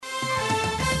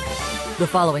The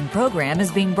following program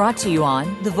is being brought to you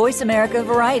on the Voice America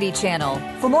Variety Channel.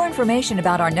 For more information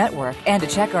about our network and to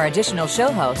check our additional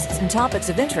show hosts and topics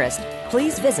of interest,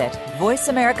 please visit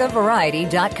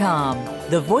voiceamericavariety.com.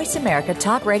 The Voice America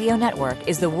Talk Radio Network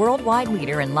is the worldwide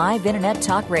leader in live Internet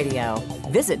talk radio.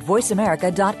 Visit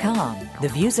voiceamerica.com. The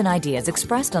views and ideas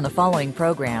expressed on the following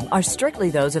program are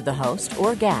strictly those of the host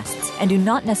or guests and do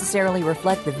not necessarily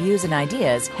reflect the views and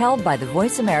ideas held by the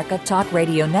Voice America Talk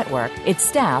Radio Network, its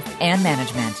staff, and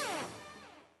management.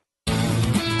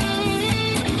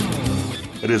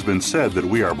 It has been said that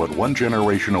we are but one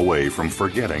generation away from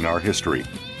forgetting our history.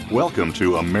 Welcome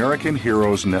to American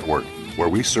Heroes Network, where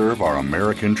we serve our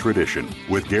American tradition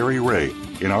with Gary Ray.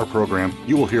 In our program,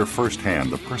 you will hear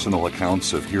firsthand the personal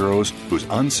accounts of heroes whose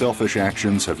unselfish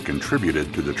actions have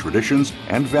contributed to the traditions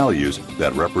and values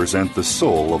that represent the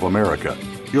soul of America.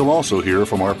 You'll also hear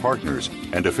from our partners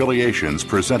and affiliations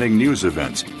presenting news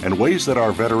events and ways that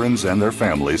our veterans and their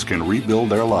families can rebuild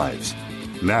their lives.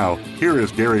 Now, here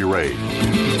is Gary Ray.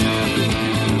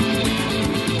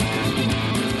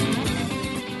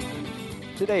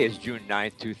 Today is June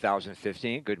 9th,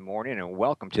 2015. Good morning and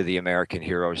welcome to the American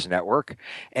Heroes Network.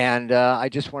 And I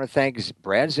just want to thank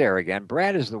Brad Zare again.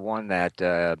 Brad is the one that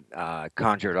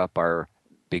conjured up our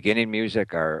beginning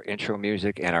music, our intro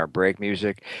music, and our break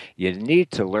music. You need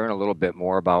to learn a little bit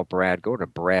more about Brad. Go to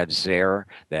Brad Zare.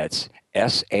 That's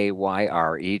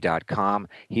SAYRE.com.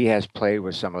 He has played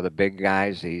with some of the big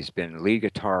guys. He's been lead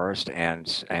guitarist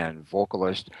and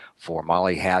vocalist for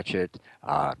Molly Hatchet,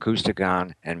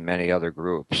 Acoustigon, and many other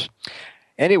groups.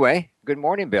 Anyway, good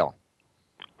morning, Bill.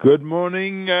 Good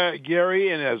morning, Gary,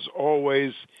 and as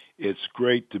always, it's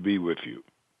great to be with you.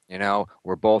 You know,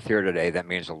 we're both here today. That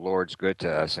means the Lord's good to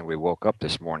us, and we woke up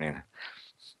this morning.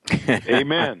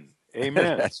 Amen.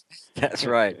 Amen. That's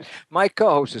right. My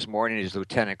co-host this morning is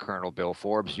Lieutenant Colonel Bill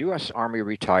Forbes, U.S. Army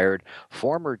retired,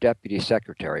 former Deputy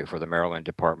Secretary for the Maryland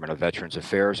Department of Veterans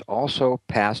Affairs, also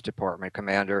past Department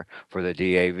Commander for the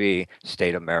DAV,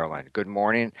 State of Maryland. Good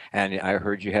morning, and I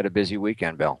heard you had a busy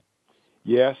weekend, Bill.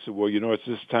 Yes, well, you know, it's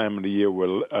this time of the year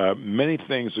where many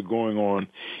things are going on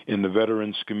in the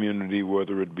veterans community,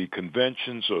 whether it be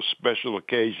conventions or special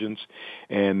occasions,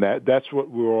 and that's what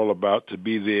we're all about, to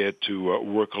be there to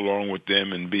work along with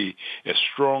them and be as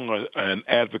strong an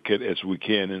advocate as we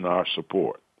can in our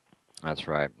support. That's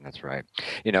right. That's right.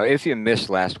 You know, if you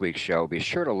missed last week's show, be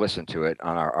sure to listen to it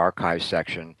on our archive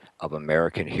section of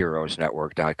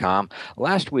AmericanHeroesNetwork.com.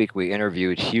 Last week, we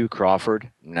interviewed Hugh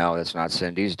Crawford. No, that's not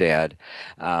Cindy's dad,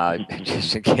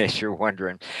 just in case you're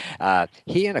wondering.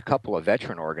 He and a couple of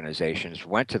veteran organizations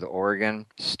went to the Oregon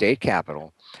State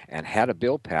Capitol and had a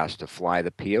bill passed to fly the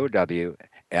POW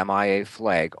MIA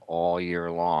flag all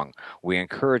year long. We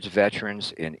encourage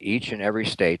veterans in each and every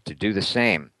state to do the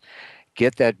same.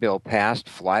 Get that bill passed,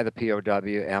 fly the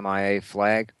POW MIA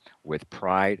flag with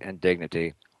pride and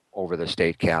dignity over the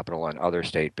state capitol and other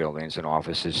state buildings and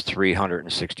offices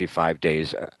 365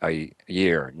 days a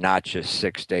year, not just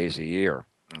 6 days a year,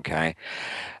 okay?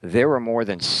 There were more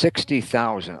than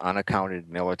 60,000 unaccounted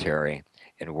military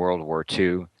in World War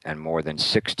II and more than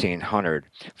 1,600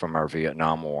 from our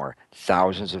Vietnam War.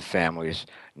 Thousands of families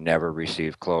never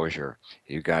received closure.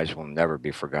 You guys will never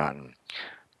be forgotten.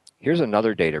 Here's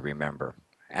another day to remember.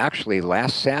 Actually,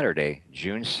 last Saturday,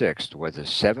 June 6th, was the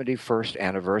 71st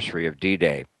anniversary of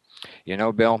D-Day. You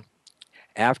know, Bill,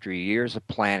 after years of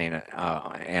planning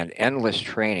and endless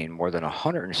training, more than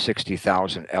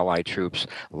 160,000 Allied troops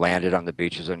landed on the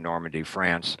beaches of Normandy,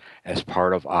 France, as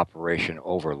part of Operation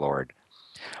Overlord,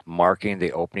 marking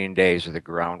the opening days of the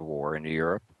ground war in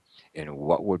Europe in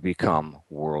what would become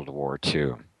World War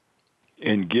II.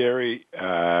 And Gary,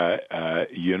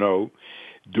 you know,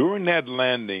 during that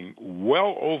landing,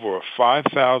 well over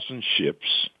 5,000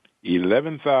 ships,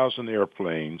 11,000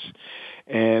 airplanes,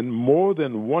 and more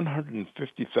than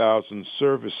 150,000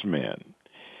 servicemen.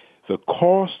 The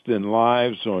cost in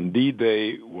lives on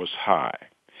D-Day was high.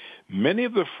 Many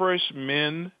of the first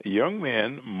men, young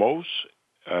men, most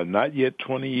not yet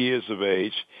 20 years of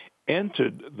age,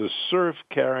 entered the surf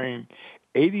carrying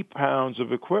 80 pounds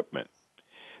of equipment.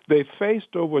 They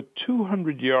faced over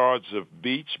 200 yards of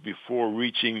beach before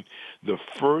reaching the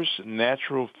first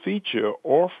natural feature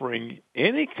offering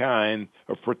any kind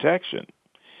of protection.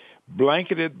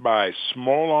 Blanketed by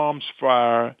small arms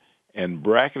fire and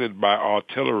bracketed by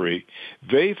artillery,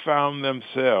 they found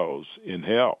themselves in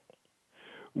hell.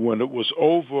 When it was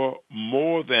over,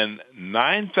 more than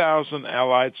 9,000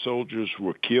 Allied soldiers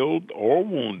were killed or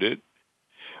wounded,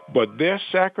 but their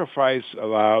sacrifice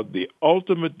allowed the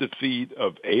ultimate defeat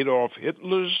of Adolf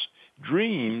Hitler's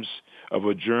dreams of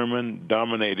a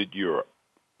German-dominated Europe.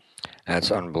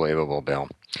 That's unbelievable, Bill.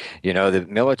 You know, the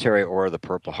military Order of the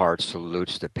Purple Heart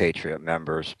salutes the Patriot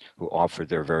members who offered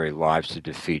their very lives to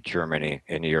defeat Germany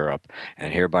in Europe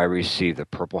and hereby receive the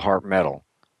Purple Heart Medal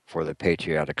for the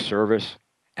patriotic service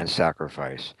and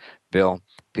sacrifice. Bill,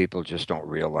 people just don't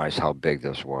realize how big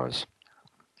this was.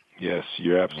 Yes,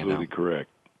 you're You know, absolutely correct.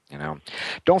 you know.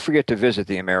 Don't forget to visit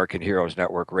the American Heroes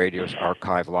Network Radio's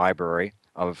archive library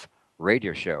of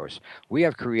radio shows. We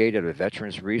have created a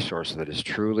veterans resource that is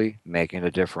truly making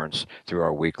a difference through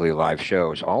our weekly live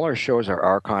shows. All our shows are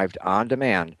archived on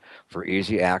demand for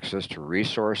easy access to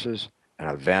resources and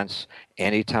events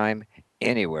anytime,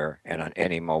 anywhere, and on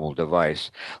any mobile device.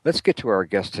 Let's get to our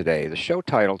guest today. The show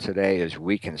title today is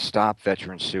We Can Stop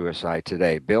Veteran Suicide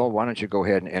Today. Bill, why don't you go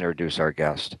ahead and introduce our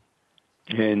guest?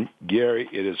 And Gary,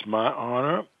 it is my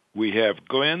honor. We have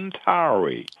Glenn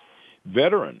Towery,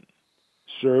 veteran,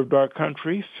 served our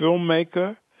country,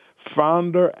 filmmaker,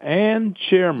 founder, and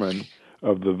chairman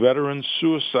of the Veteran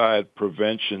Suicide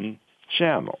Prevention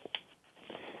Channel.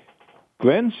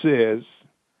 Glenn says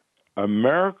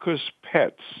America's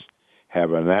pets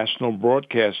have a national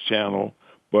broadcast channel,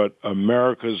 but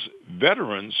America's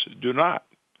veterans do not.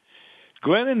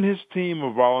 Glenn and his team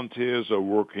of volunteers are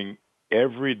working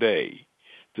every day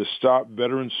to stop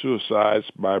veteran suicides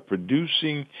by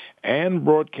producing and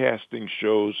broadcasting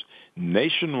shows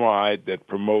nationwide that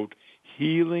promote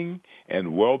healing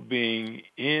and well-being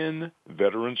in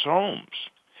veterans' homes.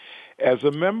 As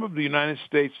a member of the United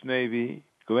States Navy,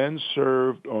 Glenn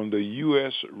served on the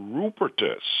U.S.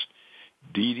 Rupertus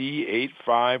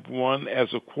DD-851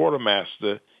 as a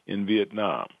quartermaster in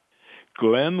Vietnam.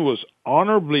 Glenn was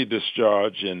honorably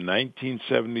discharged in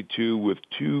 1972 with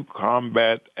 2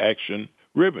 combat action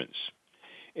ribbons.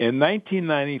 In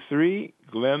 1993,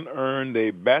 Glenn earned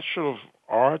a Bachelor of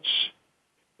Arts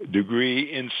degree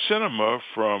in cinema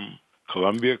from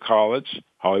Columbia College,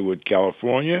 Hollywood,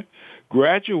 California,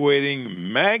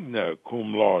 graduating magna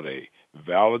cum laude,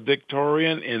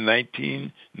 valedictorian in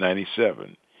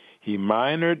 1997. He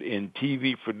minored in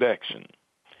TV production.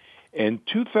 In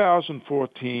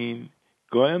 2014,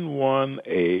 Glenn won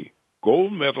a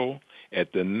gold medal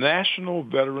at the National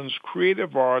Veterans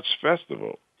Creative Arts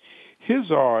Festival. His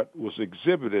art was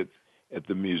exhibited at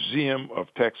the Museum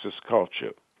of Texas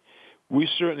Culture. We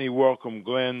certainly welcome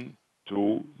Glenn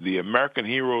to the American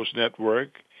Heroes Network.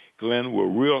 Glenn, we're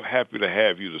real happy to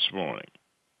have you this morning.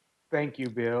 Thank you,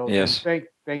 Bill. Yes. And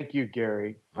thank you,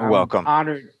 Gary. Welcome. I'm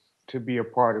honored to be a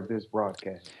part of this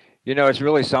broadcast. You know, it's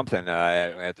really something.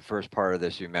 At the first part of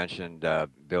this, you mentioned,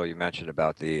 Bill, you mentioned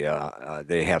about they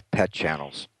have pet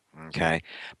channels, okay,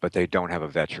 but they don't have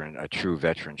a true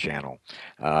veteran channel,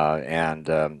 and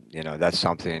you know that's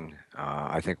something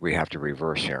I think we have to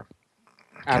reverse here.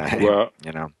 Okay? Well,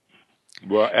 you know.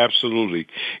 Well, absolutely.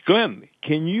 Glenn,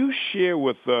 can you share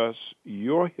with us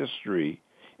your history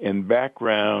and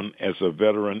background as a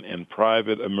veteran and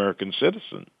private American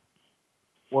citizen?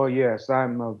 Well, yes,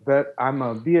 I'm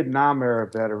a Vietnam era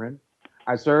veteran.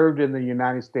 I served in the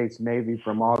United States Navy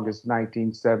from August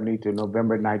 1970 to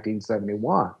November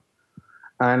 1971.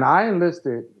 And I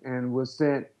enlisted and was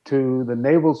sent to the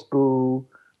Naval School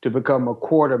to become a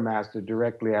quartermaster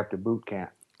directly after boot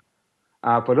camp.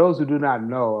 For those who do not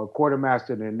know, a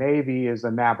quartermaster in the Navy is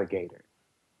a navigator.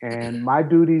 And my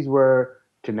duties were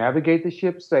to navigate the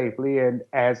ship safely and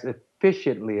as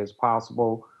efficiently as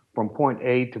possible from point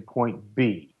A to point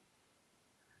B.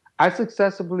 I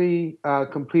successfully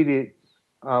completed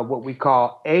what we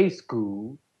call A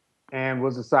school and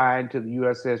was assigned to the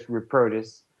USS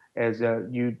Rupertus, as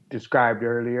you described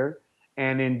earlier.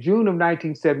 And in June of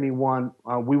 1971,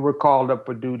 we were called up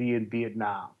for duty in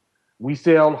Vietnam. We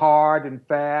sailed hard and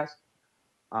fast,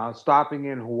 stopping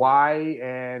in Hawaii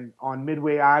and on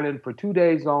Midway Island for 2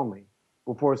 days only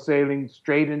before sailing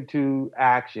straight into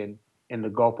action in the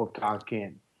Gulf of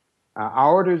Tonkin.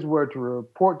 Our orders were to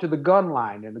report to the gun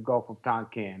line in the Gulf of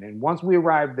Tonkin. And once we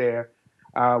arrived there,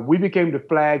 we became the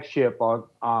flagship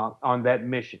on that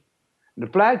mission. The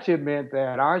flagship meant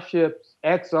that our ship's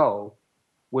XO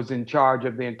was in charge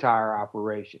of the entire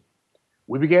operation.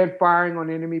 We began firing on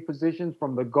enemy positions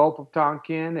from the Gulf of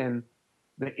Tonkin, and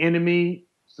the enemy's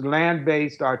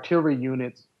land-based artillery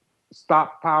units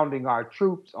stopped pounding our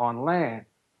troops on land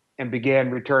and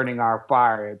began returning our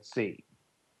fire at sea.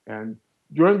 And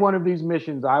during one of these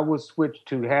missions, I was switched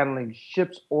to handling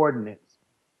ship's ordnance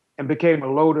and became a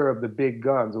loader of the big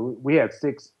guns. We had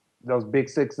those big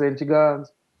 6-inch guns.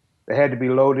 They had to be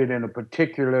loaded in a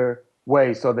particular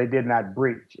way so they did not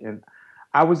breach. And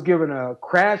I was given a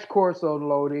crash course on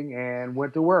loading and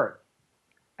went to work.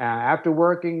 After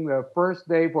working the first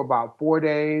day for about 4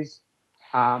 days,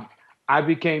 I I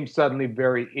became suddenly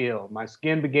very ill. My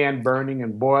skin began burning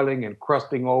and boiling and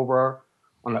crusting over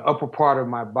on the upper part of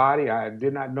my body. I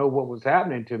did not know what was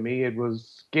happening to me. It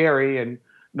was scary, and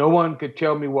no one could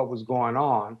tell me what was going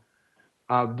on.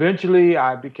 Eventually,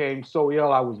 I became so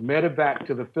ill, I was medevac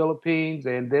to the Philippines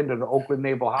and then to the Oakland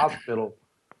Naval Hospital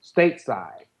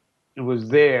stateside. It was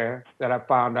there that I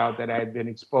found out that I had been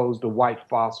exposed to white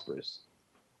phosphorus.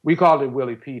 We called it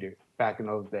Willie Peter back in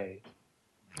those days.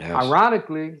 Yes.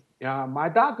 Ironically, my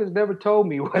doctors never told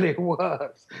me what it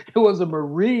was. It was a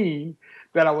Marine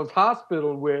that I was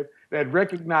hospitaled with that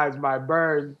recognized my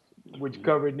burns, which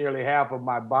covered nearly half of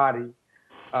my body,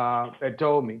 that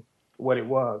told me what it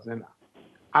was. And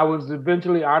I was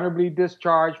eventually honorably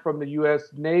discharged from the U.S.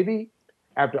 Navy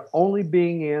after only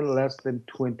being in less than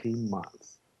 20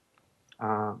 months.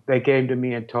 They came to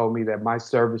me and told me that my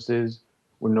services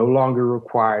were no longer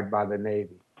required by the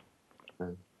Navy.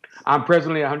 I'm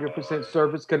presently 100%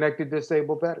 service-connected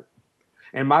disabled veteran.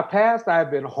 In my past, I have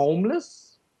been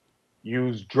homeless,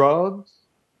 used drugs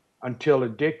until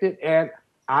addicted, and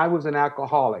I was an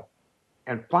alcoholic.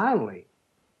 And finally,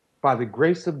 by the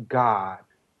grace of God,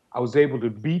 I was able to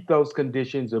beat those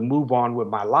conditions and move on with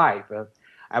my life.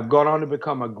 I've gone on to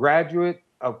become a graduate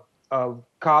of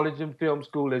college and film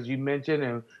school, as you mentioned,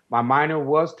 and my minor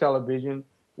was television,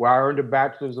 where I earned a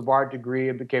Bachelor's of Art degree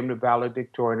and became the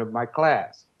valedictorian of my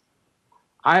class.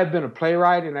 I have been a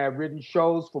playwright and I have written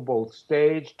shows for both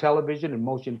stage, television, and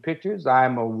motion pictures. I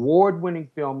am an award-winning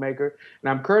filmmaker, and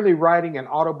I'm currently writing an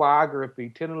autobiography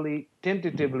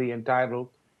tentatively entitled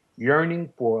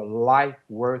Yearning for a Life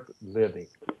Worth Living.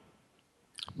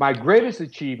 My greatest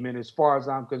achievement, as far as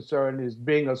I'm concerned, is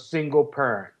being a single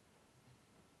parent.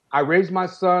 I raised my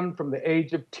son from the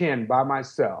age of 10 by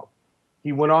myself.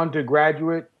 He went on to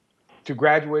graduate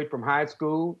from high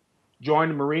school,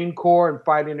 joined the Marine Corps and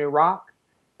fight in Iraq,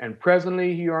 and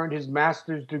presently he earned his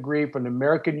master's degree from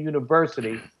American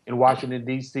University in Washington,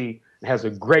 D.C., and has a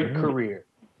great career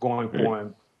going for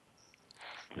him.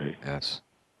 Yes.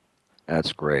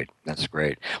 That's great. That's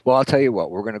great. Well, I'll tell you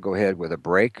what, we're going to go ahead with a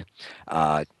break.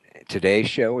 Today's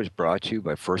show is brought to you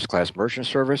by First Class Merchant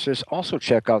Services. Also,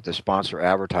 check out the sponsor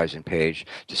advertising page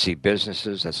to see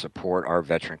businesses that support our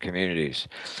veteran communities.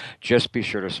 Just be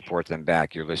sure to support them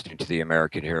back. You're listening to the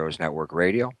American Heroes Network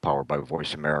Radio, powered by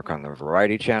Voice America on the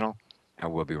Variety Channel,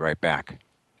 and we'll be right back.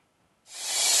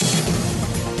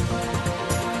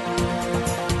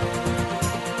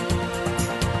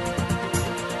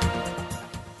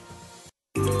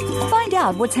 Find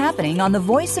out what's happening on the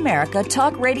Voice America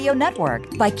Talk Radio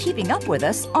Network by keeping up with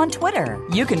us on Twitter.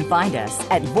 You can find us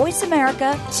at Voice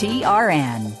America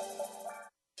TRN.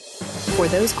 For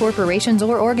those corporations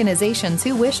or organizations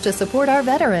who wish to support our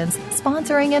veterans,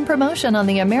 sponsoring and promotion on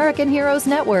the American Heroes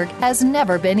Network has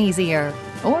never been easier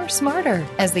or smarter.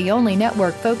 As the only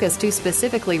network focused to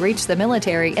specifically reach the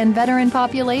military and veteran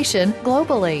population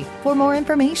globally. For more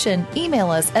information,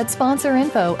 email us at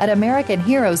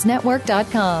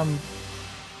sponsorinfo@AmericanHeroesNetwork.com.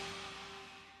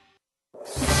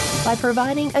 By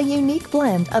providing a unique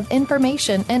blend of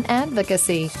information and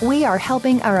advocacy, we are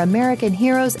helping our American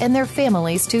heroes and their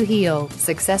families to heal,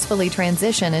 successfully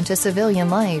transition into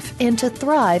civilian life, and to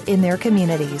thrive in their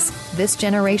communities. This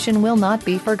generation will not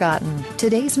be forgotten.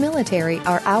 Today's military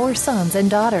are our sons and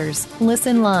daughters.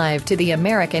 Listen live to the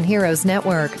American Heroes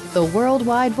Network, the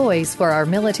worldwide voice for our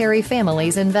military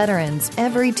families and veterans,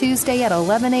 every Tuesday at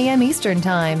 11 a.m. Eastern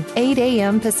Time, 8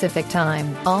 a.m. Pacific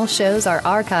Time. All shows are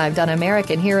archived on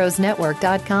AmericanHeroesNetwork.com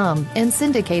and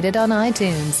syndicated on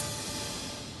iTunes.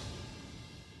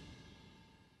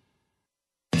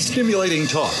 Stimulating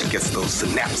talk. It gets those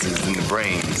synapses in the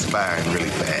brain firing really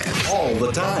fast. All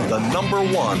the time. The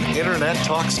 #1 Internet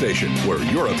talk station where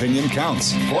your opinion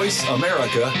counts.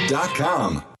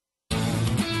 VoiceAmerica.com.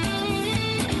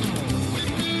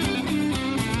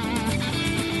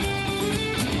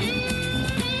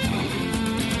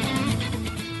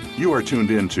 You are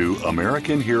tuned in to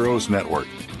American Heroes Network.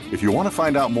 If you want to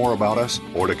find out more about us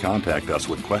or to contact us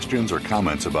with questions or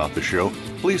comments about the show,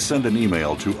 please send an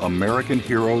email to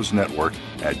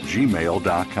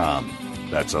AmericanHeroesNetwork@gmail.com.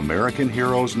 That's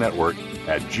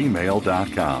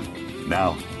AmericanHeroesNetwork@gmail.com.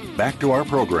 Now, back to our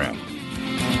program.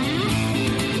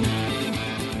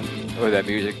 Oh, that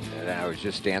music. I was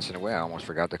just dancing away. I almost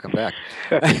forgot to come back.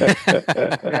 Yeah,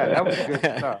 that was good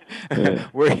stuff.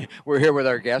 We're here with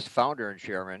our guest, founder and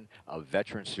chairman of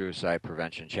Veteran Suicide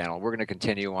Prevention Channel. We're going to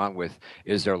continue on with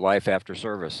Is There Life After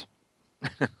Service?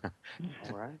 All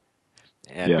right.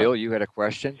 And Bill, you had a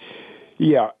question?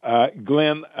 Yeah,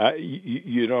 Glenn,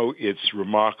 you know, it's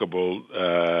remarkable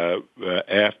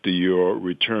after your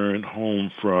return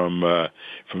home from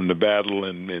the battle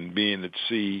and being at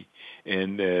sea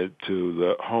and to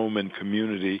the home and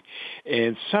community.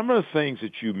 And some of the things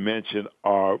that you mentioned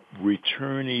are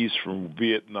returnees from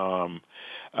Vietnam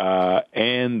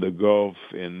and the Gulf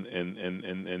and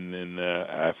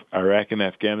Iraq and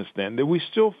Afghanistan that we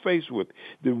still face with.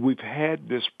 That we've had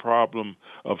this problem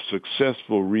of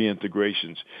successful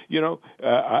reintegrations.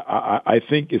 I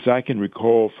think, as I can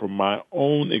recall from my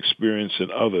own experience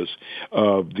and others,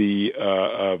 of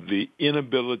the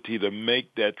inability to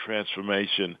make that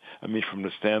transformation. I mean, from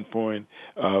the standpoint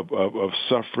of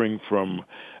suffering from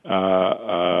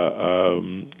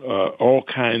all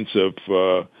kinds of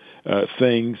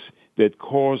things that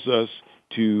cause us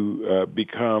to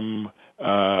become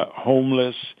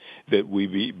homeless, that we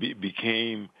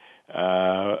became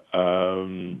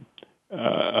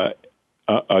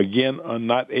again are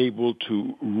not able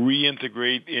to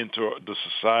reintegrate into the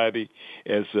society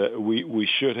as we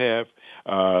should have.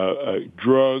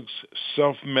 Drugs,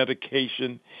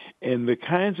 self-medication, and the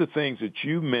kinds of things that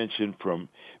you mentioned, from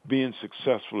being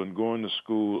successful and going to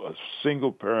school, a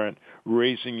single parent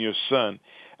raising your son.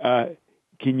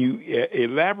 Can you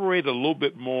elaborate a little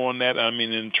bit more on that? I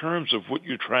mean, in terms of what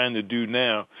you're trying to do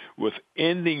now with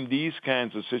ending these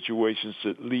kinds of situations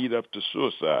that lead up to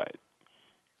suicide.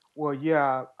 Well,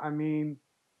 yeah, I mean,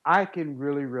 I can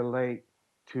really relate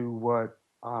to what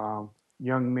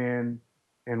young men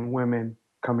and women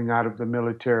coming out of the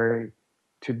military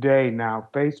today now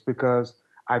face, because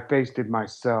I faced it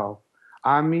myself.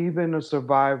 I'm even a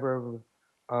survivor of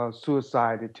a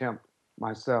suicide attempt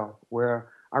myself, where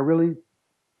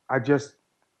I just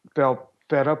felt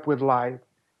fed up with life.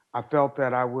 I felt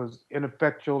that I was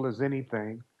ineffectual as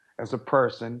anything, as a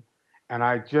person, and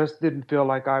I just didn't feel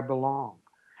like I belonged.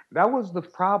 That was the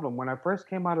problem. When I first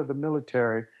came out of the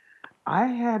military, I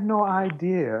had no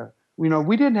idea. We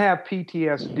didn't have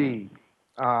PTSD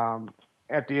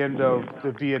at the end of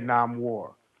the Vietnam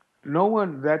War. No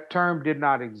one, that term did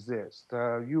not exist.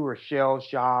 You were shell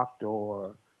shocked,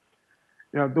 or,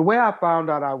 the way I found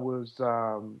out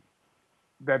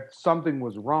that something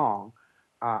was wrong.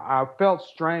 I felt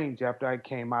strange after I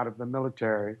came out of the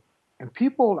military, and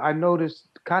people, I noticed,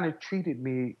 kind of treated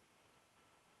me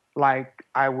like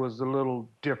I was a little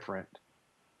different,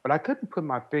 but I couldn't put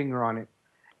my finger on it.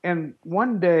 And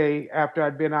one day after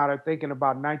I'd been out, I'm thinking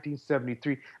about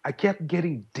 1973, I kept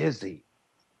getting dizzy.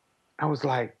 I was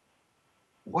like,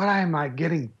 why am I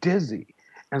getting dizzy?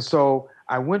 And so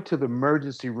I went to the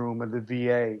emergency room of the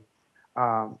VA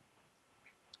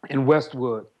in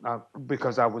Westwood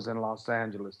because I was in Los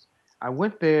Angeles. I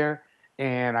went there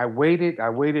and I waited,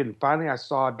 and finally I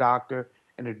saw a doctor,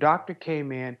 and the doctor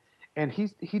came in, and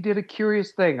he did a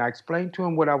curious thing. I explained to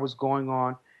him what I was going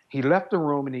on. He left the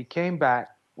room and he came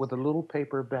back with a little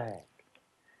paper bag.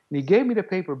 And he gave me the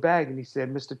paper bag and he said,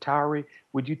 "Mr. Towery,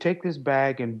 would you take this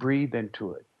bag and breathe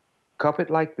into it? Cup it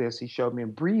like this," he showed me,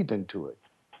 "and breathe into it."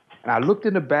 And I looked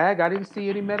in the bag, I didn't see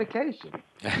any medication.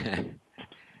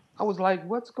 I was like,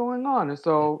 what's going on? And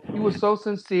so he was so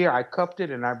sincere. I cupped it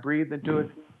and I breathed into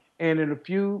it. And in a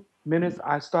few minutes,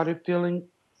 I started feeling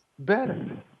better.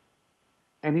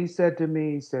 And he said to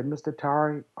me, "Mr.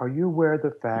 Towery, are you aware of the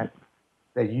fact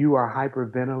that you are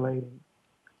hyperventilating?"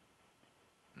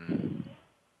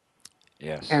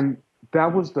 Yes. And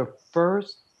that was the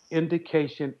first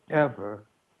indication ever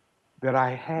that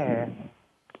I had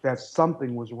that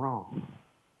something was wrong.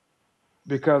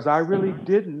 Because I really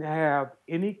didn't have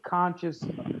any conscious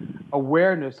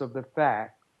awareness of the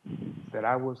fact that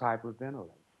I was hyperventilating.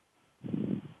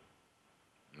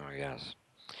 Oh, yes.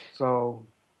 So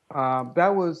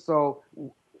that was so.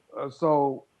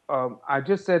 I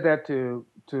just said that to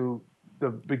the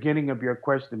beginning of your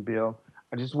question, Bill.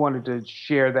 I just wanted to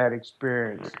share that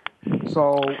experience.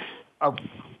 So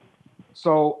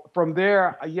from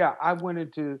there, I went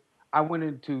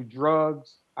into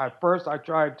drugs. At first, I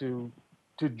tried to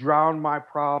drown my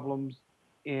problems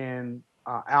in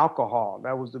alcohol.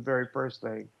 That was the very first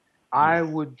thing. I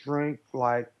would drink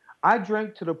I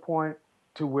drank to the point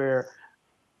to where,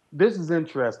 this is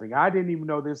interesting. I didn't even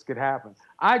know this could happen.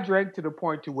 I drank to the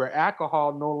point to where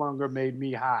alcohol no longer made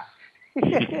me high.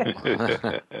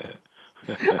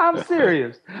 I'm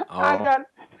serious. Oh.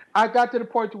 I got to the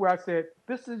point to where I said,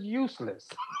 this is useless.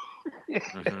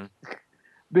 Mm-hmm.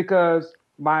 Because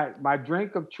my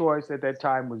drink of choice at that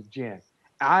time was gin.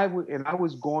 I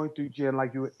was going through gin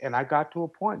like you, and I got to a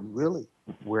point really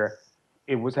where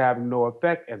it was having no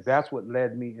effect, and that's what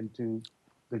led me into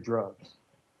the drugs.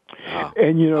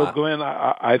 And Glenn,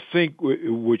 I think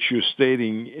what you're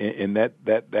stating, and that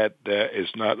is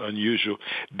not unusual.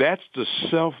 That's the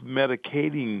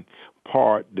self-medicating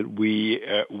part that we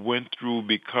went through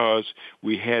because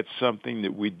we had something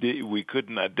that we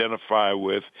couldn't identify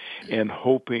with, and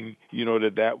hoping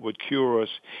that would cure us,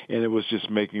 and it was just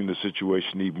making the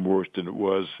situation even worse than it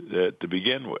was to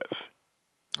begin with.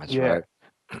 That's right.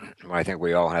 Well, I think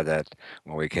we all had that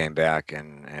when we came back,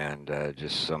 and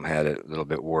just some had it a little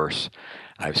bit worse.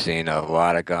 I've seen a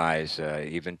lot of guys,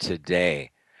 even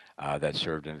today, that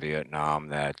served in Vietnam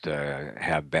that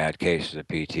have bad cases of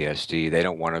PTSD. They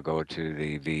don't want to go to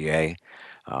the VA.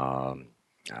 Um,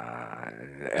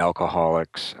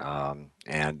 Alcoholics,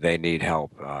 and they need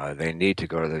help. They need to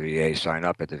go to the VA, sign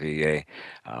up at the VA.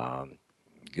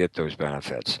 Get those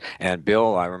benefits. And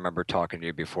Bill, I remember talking to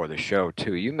you before the show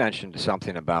too. You mentioned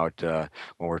something about when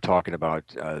we're talking about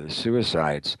the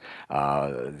suicides,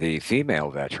 the female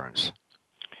veterans.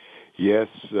 Yes,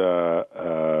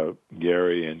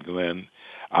 Gary and Glenn.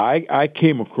 I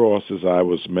came across, as I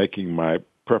was making my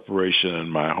preparation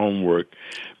and my homework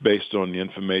based on the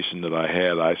information that I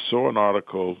had, I saw an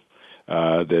article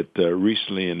that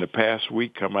recently in the past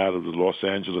week come out of the Los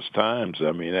Angeles Times.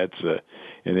 I mean, that's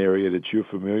an area that you're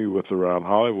familiar with around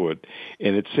Hollywood.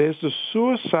 And it says the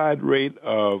suicide rate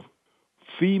of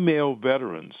female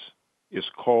veterans is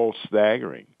called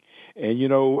staggering. And,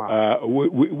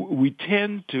 we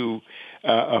tend to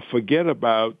forget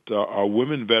about our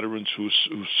women veterans who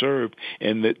served,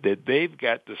 and that they've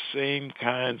got the same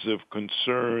kinds of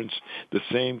concerns, the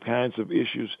same kinds of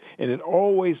issues, and it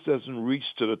always doesn't reach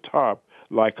to the top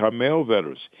like our male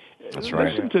veterans. That's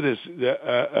right. Listen to this,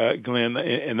 Glenn,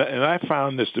 and I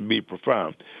found this to be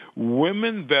profound.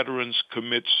 Women veterans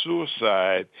commit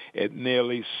suicide at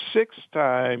nearly 6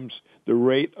 times the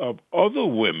rate of other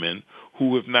women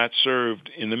who have not served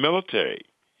in the military.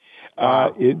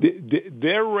 Wow.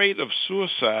 Their rate of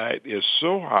suicide is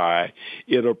so high,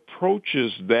 it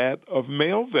approaches that of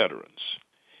male veterans.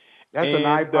 That's an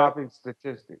eye-popping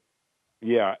statistic.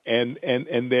 Yeah, and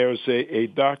there's a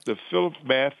Dr. Philip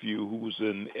Matthew, who's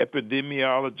an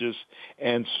epidemiologist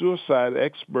and suicide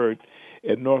expert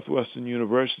at Northwestern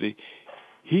University.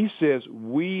 He says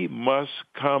we must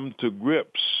come to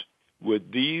grips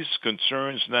with these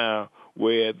concerns now,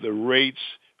 where the rates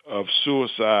of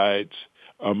suicides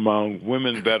among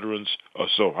women veterans are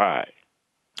so high.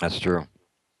 That's true.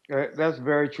 That's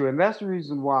very true. And that's the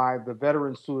reason why the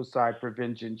Veteran Suicide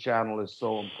Prevention Channel is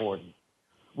so important.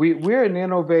 We're an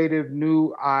innovative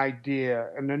new idea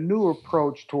and a new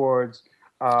approach towards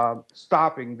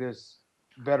stopping this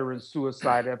veteran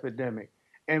suicide epidemic.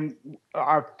 And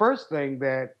our first thing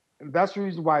that's the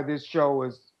reason why this show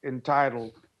is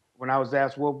entitled, when I was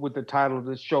asked what would the title of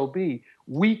this show be,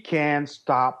 We Can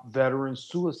Stop Veteran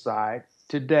Suicide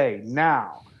Today,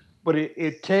 now. But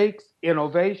it takes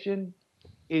innovation,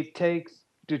 it takes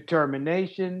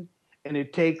determination, and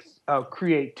it takes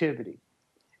creativity.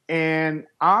 And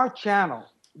our channel,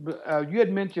 you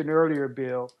had mentioned earlier,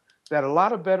 Bill, that a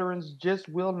lot of veterans just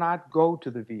will not go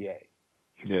to the VA.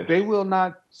 Yes. They will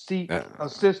not seek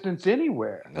assistance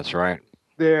anywhere. That's right.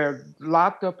 They're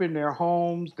locked up in their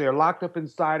homes. They're locked up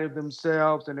inside of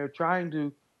themselves, and they're trying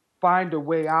to find a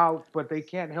way out, but they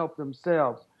can't help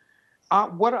themselves.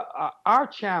 Our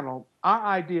channel, our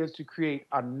idea is to create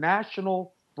a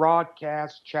national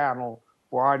broadcast channel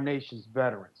for our nation's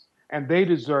veterans, and they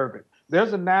deserve it.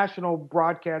 There's a national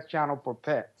broadcast channel for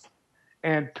pets,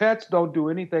 and pets don't do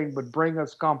anything but bring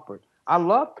us comfort. I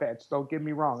love pets, don't get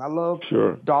me wrong. I love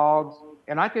dogs,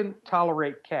 and I can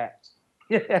tolerate cats.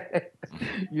 I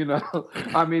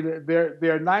mean,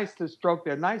 they're nice to stroke.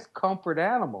 They're nice comfort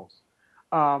animals.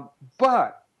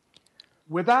 But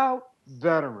without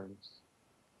veterans,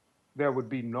 there would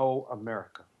be no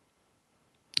America.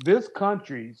 This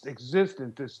country's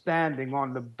existence is standing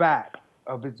on the back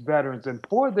of its veterans, and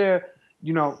for their,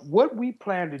 what we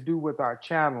plan to do with our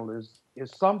channel is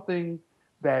something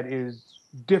that is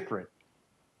different.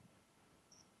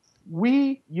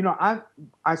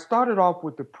 I started off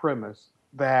with the premise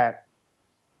that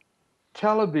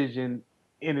television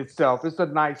in itself is a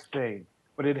nice thing,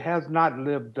 but it has not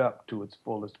lived up to its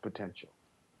fullest potential.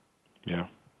 Yeah.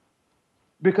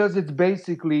 Because it's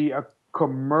basically a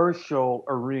commercial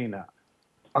arena,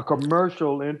 a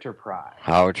commercial enterprise.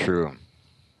 How true.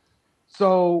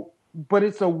 So, but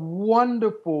it's a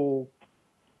wonderful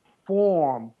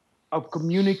form of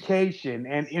communication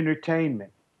and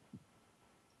entertainment.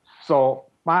 So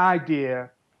my idea,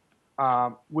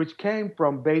 which came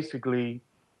from basically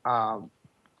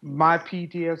my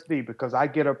PTSD, because I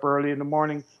get up early in the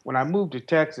morning. When I moved to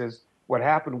Texas, what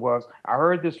happened was I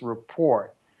heard this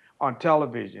report on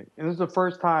television, and this is the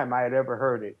first time I had ever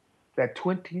heard it, that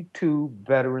 22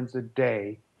 veterans a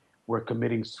day were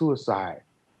committing suicide.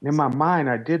 And in my mind,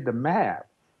 I did the math.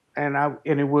 and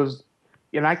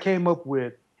I came up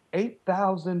with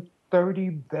 8,030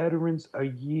 veterans a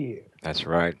year. That's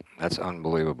right. That's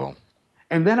unbelievable.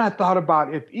 And then I thought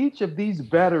about if each of these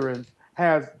veterans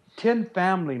has 10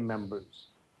 family members,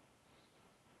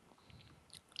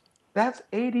 that's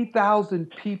 80,000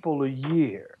 people a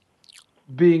year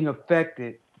being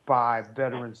affected by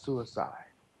veteran suicide.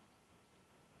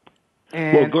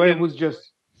 And well, Glenn, it was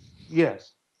just,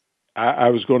 yes. I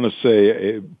was going to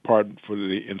say, pardon for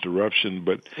the interruption,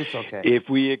 but it's okay. If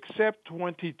we accept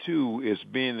 22 as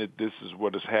being that this is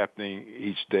what is happening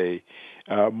each day,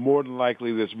 more than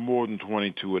likely there's more than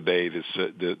 22 a day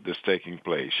that's taking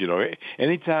place. You know,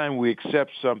 anytime we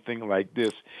accept something like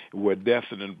this where death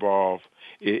is involved,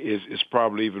 is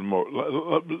probably even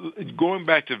more. Going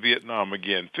back to Vietnam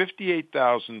again,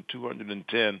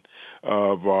 58,210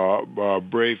 of our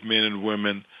brave men and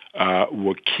women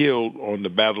were killed on the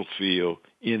battlefield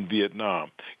in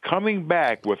Vietnam. Coming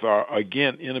back with our,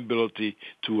 again, inability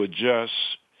to adjust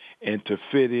and to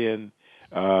fit in,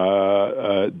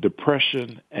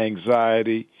 depression,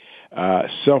 anxiety,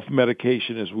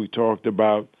 self-medication, as we talked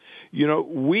about. You know,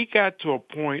 we got to a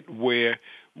point where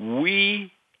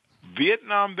we,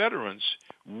 Vietnam veterans,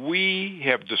 we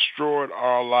have destroyed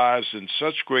our lives in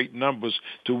such great numbers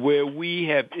to where we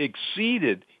have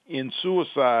exceeded in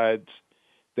suicides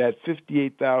that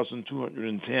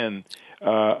 58,210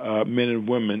 men and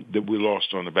women that we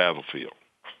lost on the battlefield.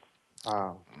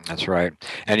 Wow. That's right.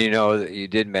 And you know, you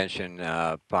did mention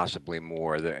possibly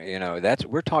more. You know,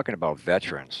 we're talking about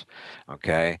veterans,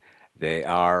 okay? They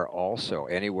are also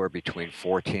anywhere between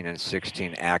 14 and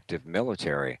 16 active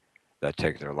military that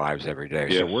take their lives every day.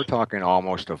 Yes. So we're talking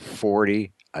almost a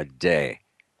 40 a day.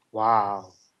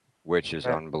 Wow. Which is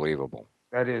unbelievable.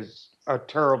 That is a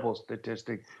terrible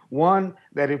statistic. One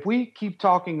that if we keep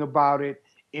talking about it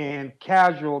in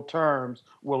casual terms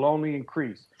will only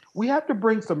increase. We have to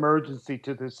bring some urgency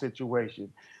to this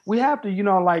situation. We have to, you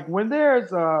know, like when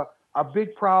there's a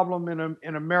big problem in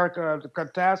America, a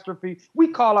catastrophe, we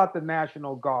call out the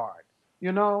National Guard,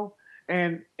 you know,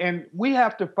 and we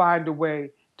have to find a way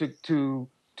to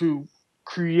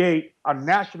create a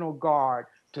National Guard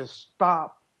to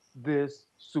stop this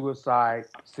suicide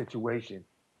situation.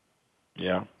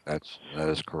 Yeah, that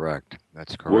is correct.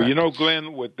 That's correct. Well, you know,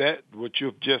 Glenn, with that, what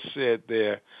you've just said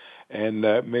there, and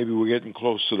maybe we're getting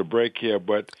close to the break here,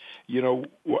 but you know,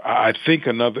 I think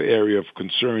another area of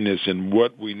concern is in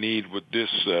what we need with this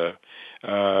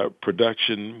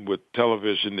production with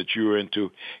television that you're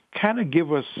into. Kind of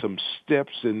give us some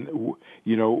steps in,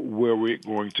 you know, where we're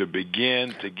going to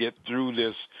begin to get through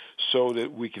this so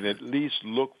that we can at least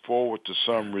look forward to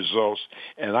some results.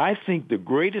 And I think the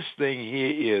greatest thing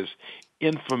here is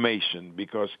information,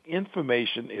 because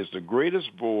information is the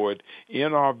greatest void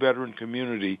in our veteran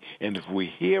community. And if we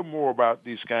hear more about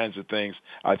these kinds of things,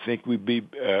 I think we'd be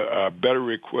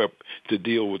better equipped to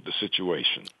deal with the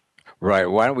situation. Right.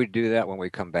 Why don't we do that when we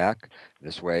come back?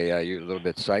 This way, you're a little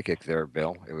bit psychic there,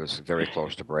 Bill. It was very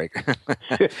close to break.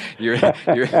 You're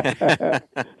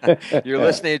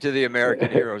listening to the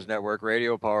American Heroes Network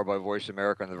Radio, powered by Voice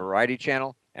America on the Variety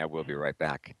Channel, and we'll be right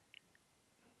back.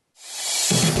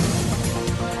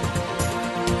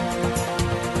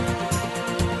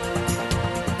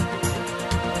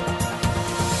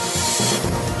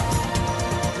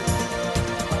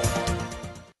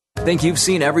 Think you've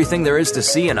seen everything there is to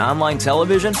see in online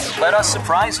television? Let us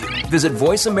surprise you. Visit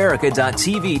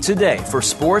voiceamerica.tv today for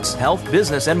sports, health,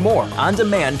 business, and more on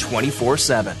demand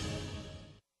 24/7.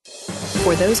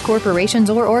 For those corporations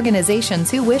or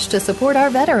organizations who wish to support our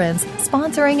veterans,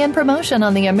 sponsoring and promotion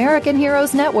on the American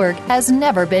Heroes Network has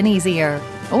never been easier.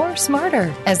 Or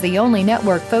smarter, as the only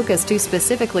network focused to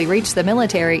specifically reach the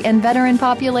military and veteran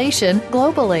population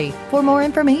globally. For more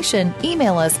information,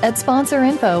 email us at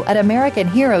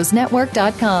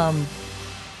sponsorinfo@AmericanHeroesNetwork.com.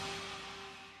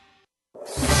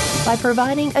 By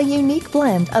providing a unique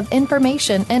blend of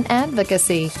information and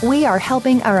advocacy, we are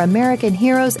helping our American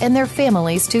heroes and their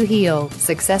families to heal,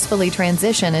 successfully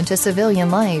transition into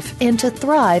civilian life, and to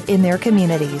thrive in their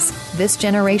communities. This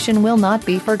generation will not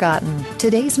be forgotten.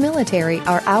 Today's military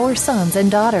are our sons and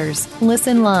daughters.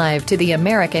 Listen live to the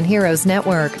American Heroes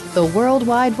Network, the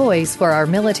worldwide voice for our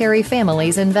military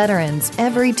families and veterans,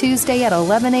 every Tuesday at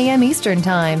 11 a.m. Eastern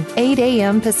Time, 8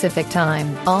 a.m. Pacific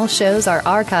Time. All shows are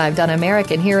archived on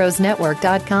AmericanHeroesNetwork.com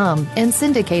and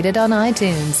syndicated on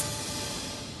iTunes.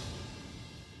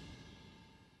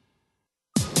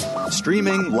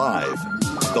 Streaming live,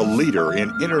 the leader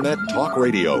in Internet talk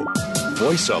radio,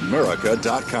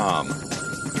 VoiceAmerica.com.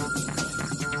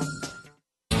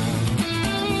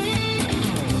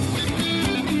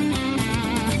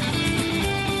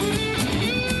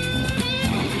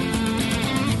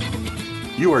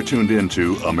 You are tuned in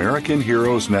to American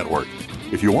Heroes Network.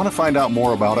 If you want to find out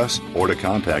more about us or to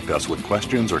contact us with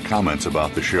questions or comments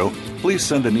about the show, please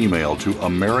send an email to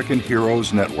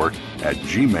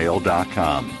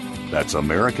AmericanHeroesNetwork@gmail.com. That's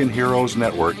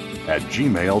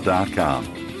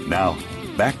AmericanHeroesNetwork@gmail.com. Now,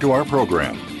 back to our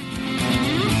program.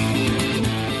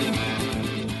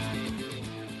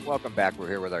 Welcome back. We're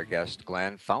here with our guest,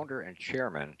 Glenn, founder and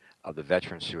chairman of the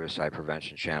Veteran Suicide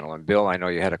Prevention Channel. And Bill, I know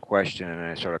you had a question and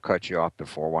I sort of cut you off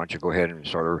before. Why don't you go ahead and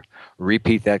sort of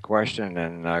repeat that question,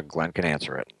 and Glenn can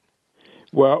answer it.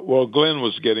 Well, Glenn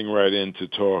was getting right into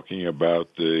talking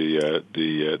about the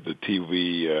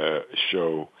TV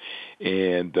show,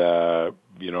 and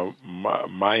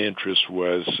my interest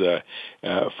was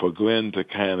for Glenn to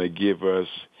kind of give us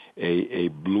a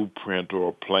blueprint or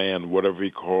a plan, whatever he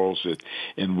calls it,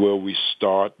 and where we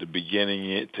start the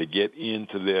beginning to get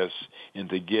into this and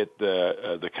to get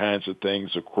the kinds of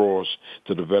things across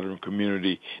to the veteran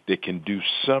community that can do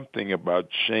something about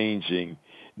changing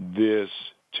this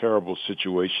terrible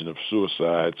situation of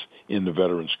suicides in the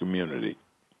veterans community.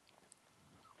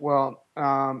 Well,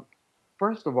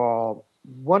 first of all,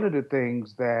 one of the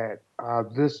things that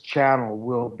this channel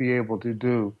will be able to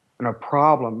do, and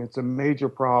it's a major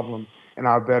problem in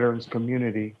our veterans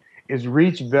community, is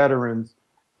reach veterans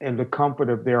in the comfort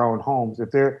of their own homes.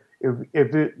 If the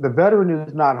veteran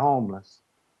is not homeless,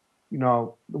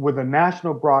 with a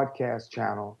national broadcast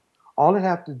channel, all they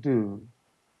have to do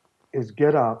is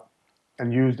get up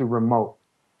and use the remote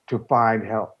to find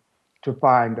help, to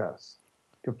find us,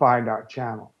 to find our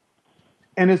channel.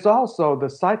 And it's also the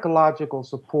psychological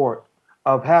support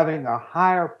of having a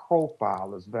higher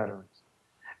profile as veterans,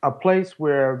 a place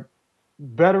where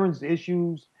veterans'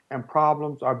 issues and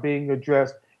problems are being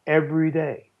addressed every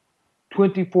day,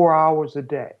 24 hours a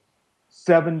day,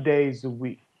 7 days a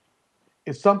week.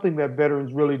 It's something that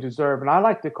veterans really deserve. And I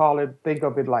like to think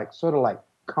of it like sort of like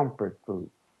comfort food.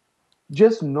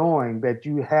 Just knowing that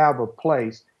you have a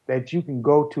place that you can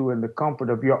go to in the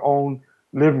comfort of your own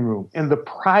living room, in the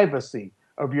privacy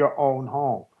of your own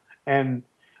home. And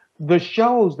the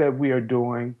shows that we are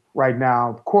doing right now,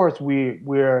 of course,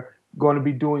 we're going to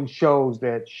be doing shows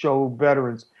that show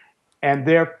veterans and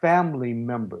their family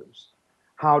members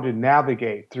how to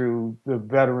navigate through the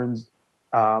veterans'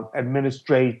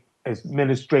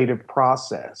 administrative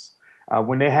process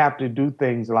when they have to do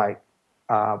things like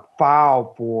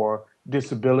file for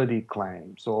disability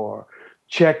claims or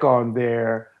check on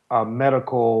their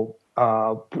medical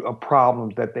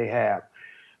problems that they have.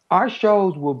 Our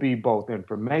shows will be both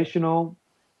informational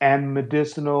and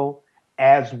medicinal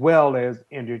as well as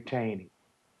entertaining,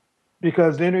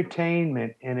 because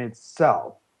entertainment in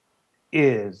itself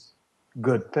is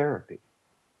good therapy.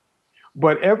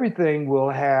 But everything will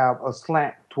have a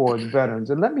slant towards veterans.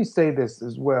 And let me say this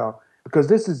as well, because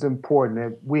this is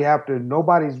important.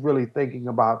 Nobody's really thinking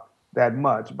about that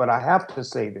much, but I have to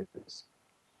say this.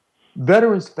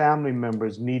 Veterans' family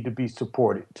members need to be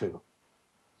supported too.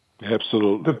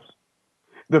 Absolutely.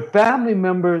 The family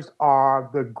members are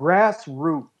the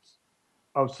grassroots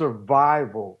of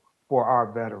survival for our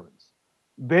veterans.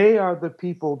 They are the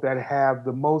people that have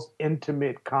the most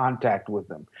intimate contact with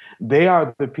them. They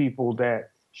are the people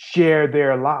that share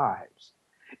their lives.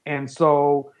 And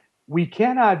so we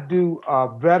cannot do a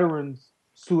veterans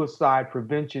suicide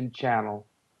prevention channel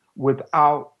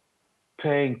without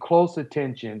paying close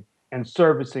attention and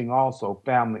servicing also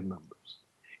family members.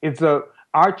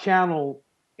 Our channel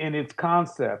in its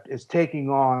concept is taking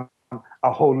on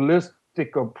a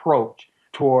holistic approach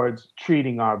towards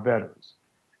treating our veterans.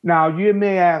 Now, you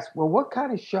may ask, well, what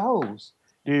kind of shows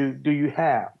do you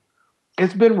have?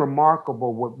 It's been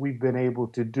remarkable what we've been able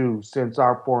to do since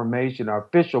our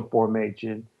official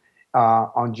formation,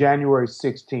 on January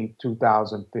 16th,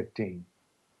 2015.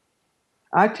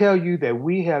 I tell you that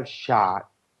we have shot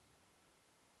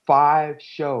 5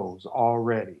 shows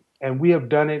already, and we have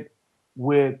done it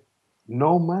with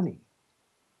no money.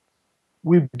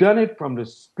 We've done it from the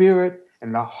spirit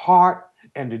and the heart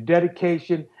and the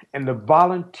dedication and the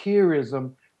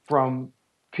volunteerism from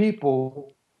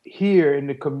people here in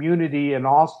the community in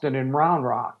Austin and Round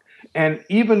Rock, and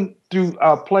even through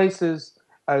places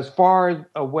as far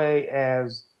away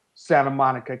as Santa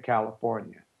Monica,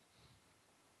 California.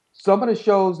 Some of the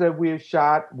shows that we have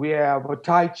shot, we have a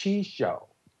Tai Chi show.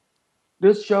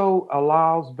 This show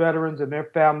allows veterans and their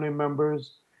family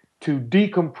members to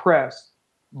decompress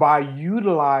by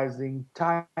utilizing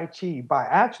Tai Chi, by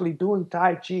actually doing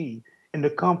Tai Chi in the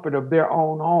comfort of their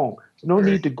own home. There's no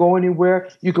need to go anywhere.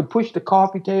 You can push the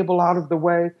coffee table out of the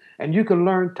way, and you can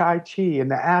learn Tai Chi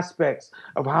and the aspects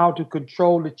of how to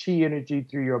control the Chi energy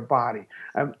through your body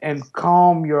and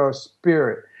calm your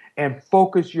spirit and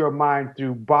focus your mind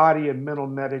through body and mental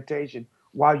meditation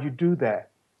while you do that.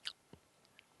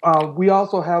 We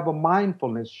also have a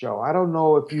mindfulness show. I don't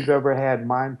know if you've ever had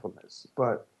mindfulness,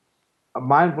 but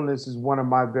mindfulness is one of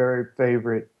my very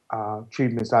favorite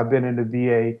treatments. I've been in the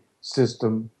VA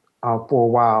system for a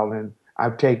while, and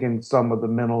I've taken some of the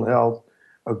mental health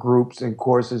groups and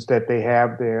courses that they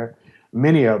have there,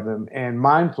 many of them, and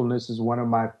mindfulness is one of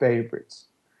my favorites.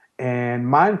 And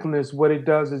mindfulness, what it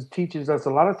does is teaches us a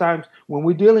lot of times when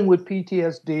we're dealing with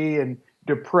PTSD and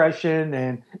depression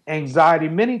and anxiety,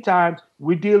 many times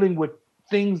we're dealing with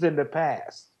things in the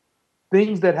past,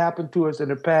 things that happened to us in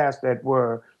the past that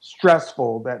were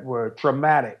stressful, that were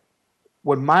traumatic.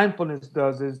 What mindfulness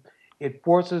does is it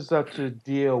forces us to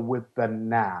deal with the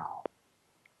now,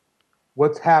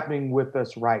 what's happening with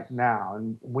us right now.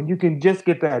 And when you can just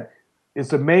get that,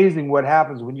 it's amazing what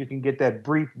happens when you can get that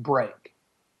brief break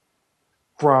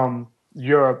from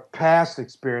your past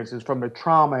experiences, from the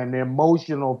trauma and the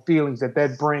emotional feelings that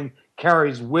that brain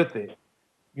carries with it,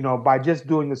 by just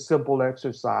doing a simple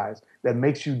exercise that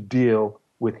makes you deal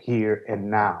with here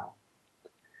and now.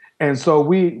 And so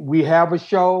we have a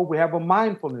show, we have a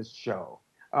mindfulness show.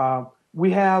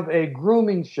 We have a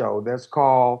grooming show that's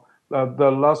called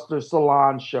the Luster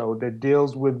Salon Show that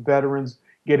deals with veterans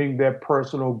getting their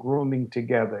personal grooming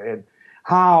together and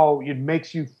how it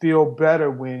makes you feel better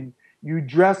when you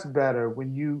dress better,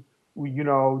 when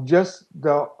just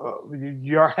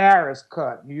your hair is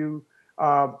cut, you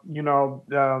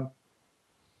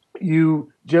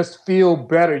just feel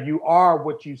better. You are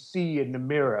what you see in the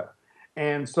mirror.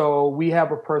 And so we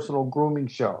have a personal grooming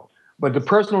show. But the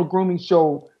personal grooming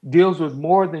show deals with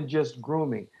more than just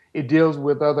grooming. It deals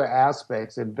with other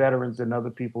aspects and veterans and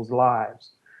other people's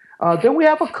lives. Then we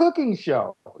have a cooking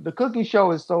show. The cooking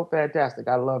show is so fantastic.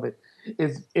 I love it.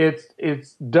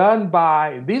 It's done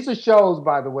by, these are shows,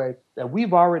 by the way, that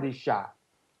we've already shot.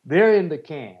 They're in the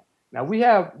can. Now we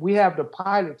have the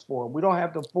pilots for them. We don't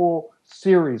have the full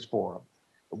series for them.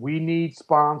 We need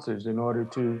sponsors in order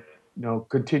to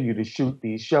continue to shoot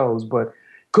these shows. But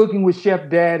Cooking with Chef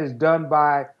Dad is done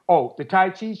by the Tai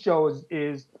Chi show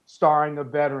is starring a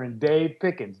veteran, David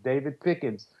Pickens,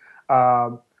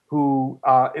 who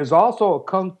is also a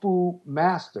kung fu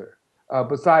master.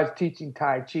 Besides teaching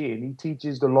Tai Chi, and he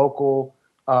teaches the local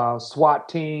SWAT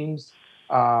teams,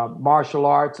 martial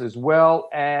arts, as well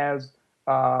as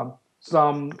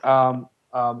some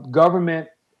government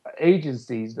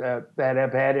agencies that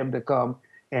have had him to come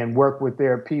and work with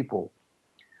their people.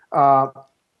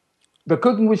 The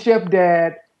Cooking with Chef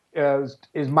Dad is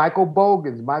Michael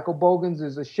Bogans. Michael Bogans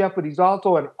is a chef, but he's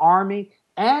also an Army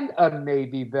and a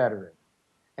Navy veteran.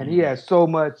 And he has so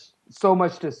much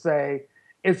to say.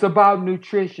 It's about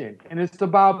nutrition, and it's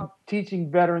about teaching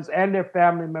veterans and their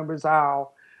family members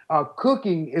how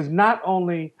cooking is not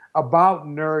only about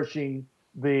nourishing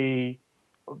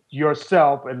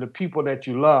yourself and the people that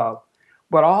you love,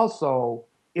 but also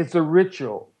it's a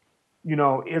ritual.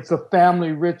 It's a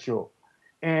family ritual.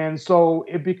 And so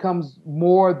it becomes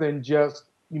more than just,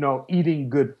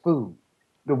 eating good food.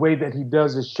 The way that he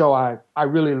does his show, I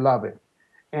really love it.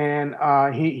 And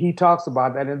he talks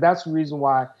about that, and that's the reason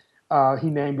why he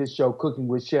named his show Cooking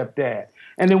with Chef Dad.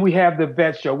 And then we have the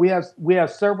Vet Show. We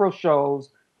have several shows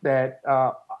that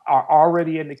are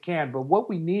already in the can. But what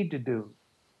we need to do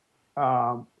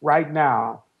right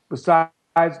now, besides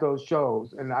those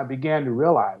shows, and I began to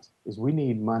realize, is we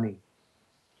need money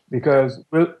because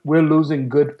we're losing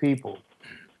good people.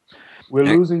 We're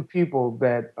losing people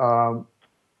that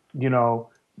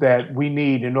that we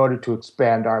need in order to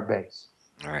expand our base.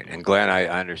 All right, and Glenn, I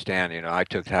understand. I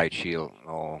took Tai Chi,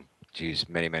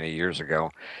 many, many years ago,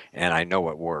 and I know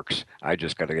it works. I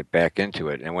just got to get back into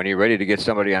it. And when you're ready to get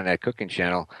somebody on that cooking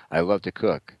channel, I love to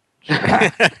cook.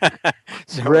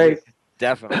 So great.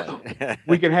 Definitely.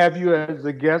 We can have you as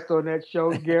a guest on that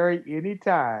show, Gary,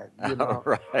 anytime.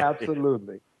 Right.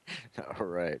 Absolutely. All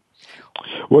right.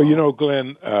 Well,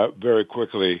 Glenn, very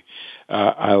quickly,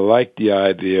 I like the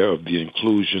idea of the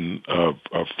inclusion of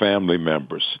family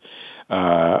members.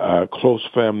 Close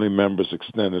family members,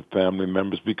 extended family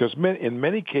members, because in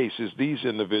many cases, these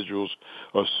individuals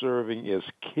are serving as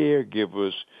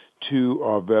caregivers to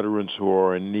our veterans who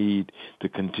are in need to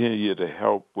continue to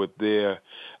help with their,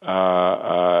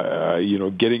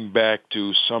 getting back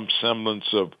to some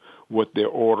semblance of what their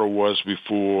order was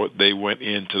before they went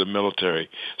into the military.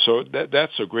 So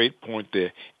that's a great point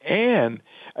there. And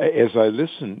as I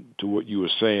listen to what you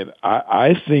were saying,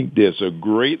 I think there's a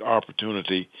great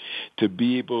opportunity to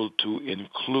be able to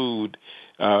include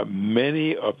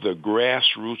many of the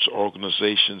grassroots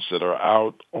organizations that are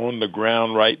out on the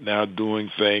ground right now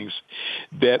doing things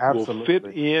that Absolutely. will fit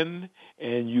in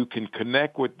and you can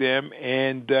connect with them,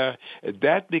 and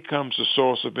that becomes a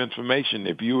source of information.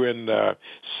 If you're in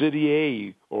City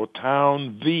A or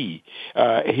Town V,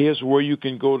 here's where you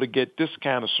can go to get this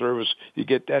kind of service. You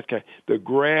get that kind. The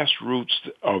grassroots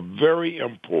are very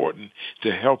important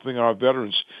to helping our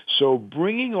veterans. So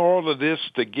bringing all of this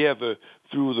together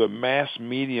through the mass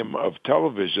medium of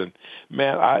television,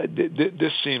 man,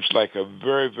 this seems like a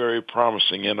very, very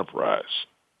promising enterprise.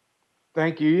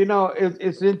 Thank you. You know,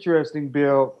 it's interesting,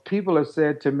 Bill. People have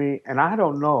said to me, and I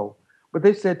don't know, but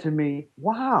they said to me,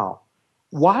 wow,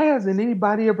 why hasn't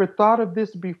anybody ever thought of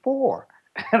this before?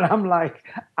 And I'm like,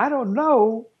 I don't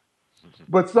know,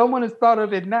 but someone has thought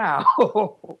of it now.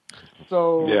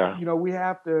 So, yeah. we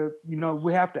have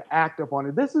to act upon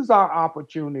it. This is our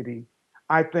opportunity,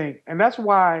 I think. And that's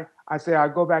why I say I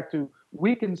go back to,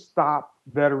 we can stop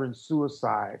veteran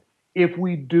suicide if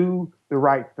we do the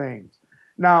right things.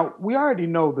 Now, we already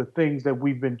know the things that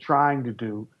we've been trying to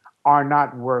do are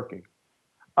not working.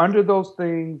 Under those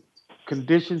things,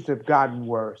 conditions have gotten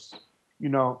worse,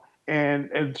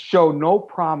 and show no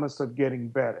promise of getting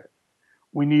better.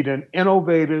 We need an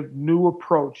innovative new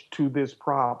approach to this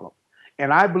problem.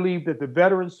 And I believe that the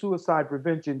Veteran Suicide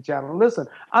Prevention Channel, listen,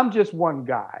 I'm just one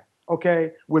guy,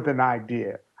 okay, with an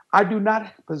idea. I do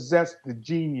not possess the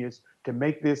genius to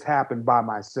make this happen by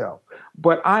myself,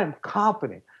 but I am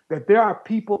confident that there are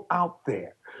people out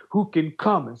there who can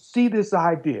come and see this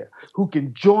idea, who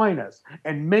can join us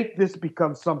and make this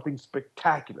become something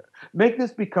spectacular, make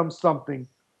this become something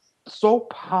so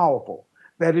powerful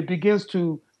that it begins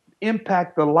to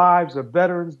impact the lives of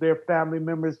veterans, their family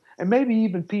members, and maybe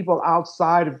even people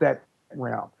outside of that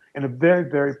realm in a very,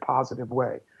 very positive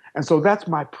way. And so that's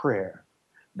my prayer.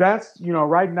 That's,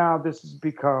 right now this has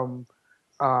become,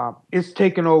 it's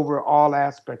taken over all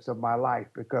aspects of my life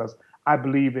because I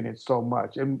believe in it so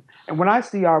much. And when I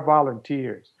see our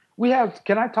volunteers,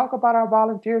 can I talk about our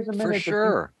volunteers a minute?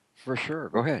 For sure.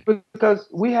 Go ahead. Because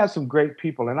we have some great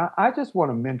people, and I just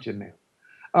want to mention them.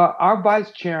 Our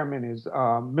vice chairman is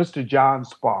Mr. John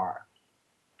Spar.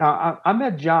 Now, I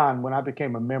met John when I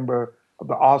became a member of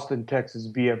the Austin, Texas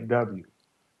VFW.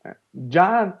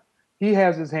 John, he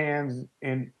has his hands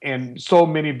in so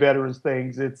many veterans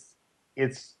things.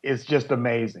 It's just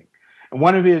amazing. And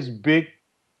one of his big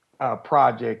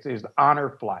projects is the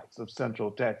Honor Flights of Central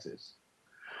Texas.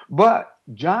 But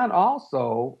John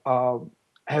also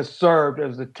has served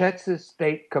as the Texas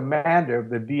State Commander of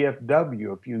the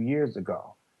VFW a few years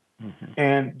ago. Mm-hmm.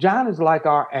 And John is like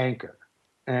our anchor.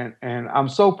 And I'm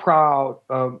so proud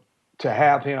to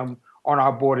have him on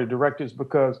our board of directors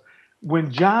because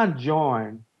when John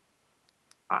joined,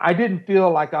 I didn't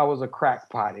feel like I was a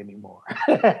crackpot anymore.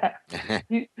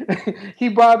 He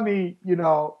brought me,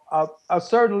 a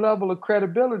certain level of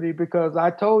credibility because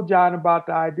I told John about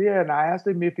the idea and I asked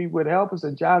him if he would help us.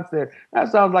 And John said,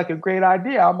 that sounds like a great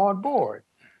idea. I'm on board.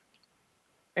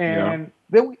 And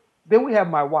then we have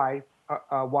my wife,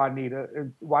 Juanita.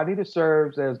 And Juanita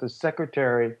serves as the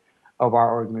secretary of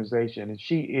our organization. And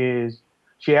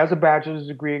she has a bachelor's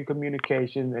degree in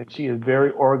communication and she is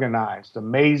very organized,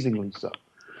 amazingly so.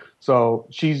 So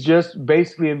she's just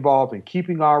basically involved in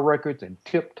keeping our records in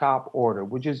tip-top order,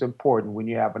 which is important when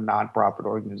you have a nonprofit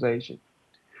organization.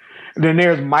 And then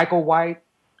there's Michael White.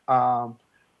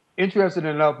 Interesting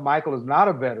enough, Michael is not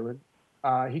a veteran.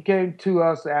 He came to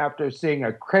us after seeing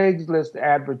a Craigslist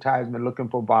advertisement looking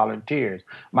for volunteers.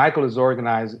 Michael is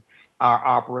organizing our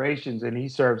operations, and he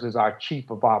serves as our chief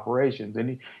of operations.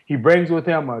 And he brings with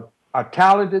him a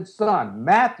talented son,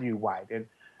 Matthew White. And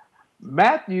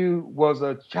Matthew was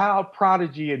a child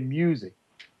prodigy in music.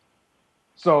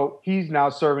 So he's now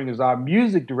serving as our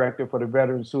music director for the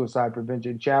Veteran Suicide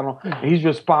Prevention Channel. And he's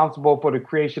responsible for the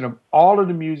creation of all of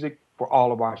the music for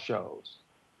all of our shows.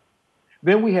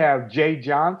 Then we have Jay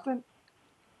Johnson.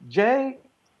 Jay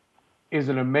is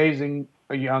an amazing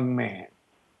young man.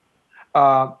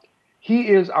 He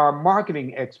is our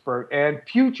marketing expert and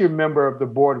future member of the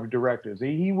board of directors.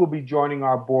 He will be joining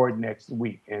our board next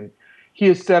week. And he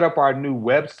has set up our new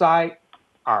website,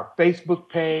 our Facebook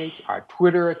page, our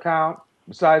Twitter account.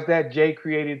 Besides that, Jay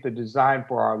created the design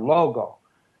for our logo.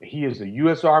 He is a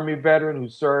U.S. Army veteran who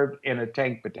served in a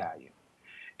tank battalion.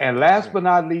 And last but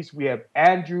not least, we have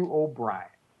Andrew O'Brien,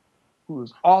 who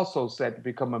is also set to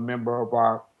become a member of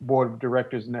our board of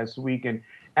directors next week. And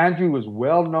Andrew is a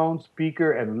well-known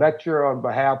speaker and lecturer on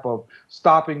behalf of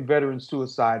stopping veteran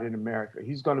suicide in America.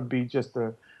 He's going to be just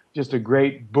a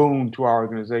great boon to our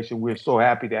organization. We're so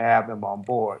happy to have him on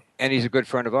board. And he's a good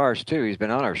friend of ours, too. He's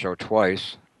been on our show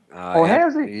twice. Oh,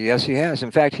 has he? Yes, he has.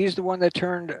 In fact, he's the one that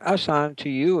turned us on to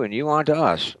you and you on to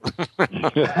us.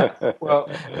 well,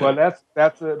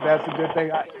 that's a good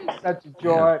thing. He's such a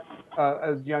joy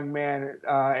as a young man,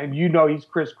 and he's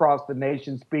crisscrossed the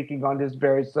nation speaking on this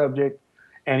very subject,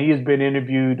 and he has been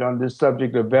interviewed on this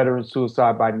subject of veteran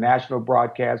suicide by national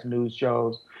broadcast news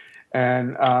shows,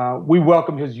 and we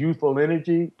welcome his youthful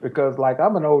energy because, like,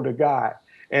 I'm an older guy,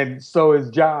 and so is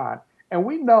John, and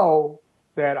we know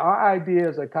that our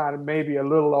ideas are kind of maybe a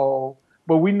little old,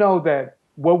 but we know that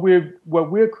what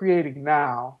we're creating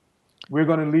now, we're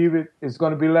going to leave it. It's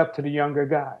going to be left to the younger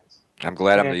guys. I'm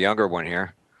glad I'm the younger one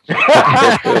here. Well,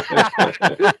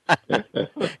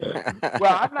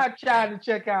 I'm not trying to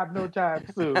check out no time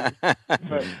soon.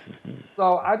 But,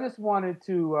 so I just wanted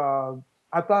to.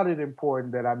 I thought it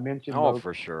important that I mentioned. Oh,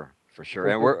 for sure.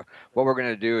 And what we're going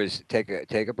to do is take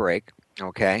a break.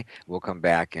 Okay, we'll come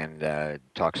back and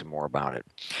talk some more about it.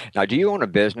 Now, do you own a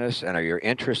business and are you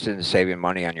interested in saving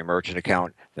money on your merchant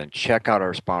account? Then check out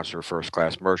our sponsor, First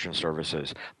Class Merchant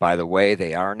Services. By the way,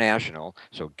 they are national,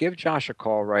 so give Josh a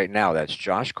call right now. That's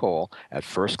Josh Cole at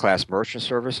First Class Merchant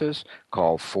Services.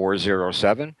 Call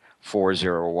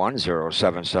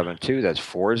 407-401-0772. That's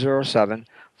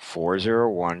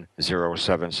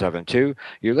 407-401-0772.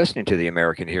 You're listening to the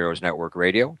American Heroes Network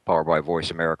Radio, powered by Voice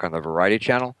America on the Variety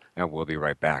Channel, and we'll be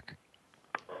right back.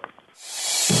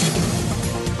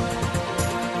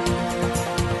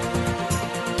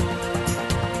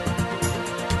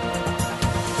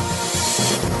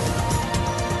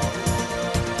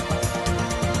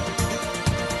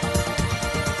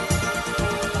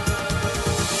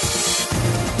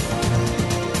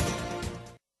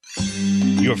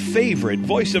 Your favorite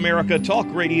Voice America Talk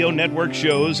Radio Network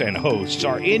shows and hosts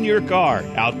are in your car,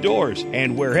 outdoors,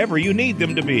 and wherever you need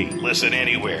them to be. Listen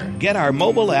anywhere. Get our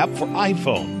mobile app for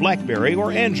iPhone, BlackBerry,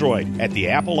 or Android at the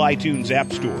Apple iTunes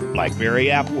App Store, BlackBerry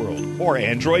App World, or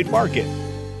Android Market.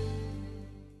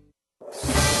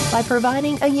 By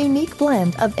providing a unique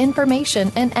blend of information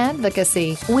and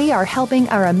advocacy, we are helping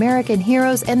our American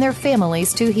heroes and their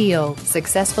families to heal,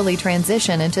 successfully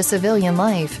transition into civilian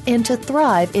life, and to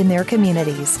thrive in their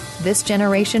communities. This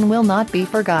generation will not be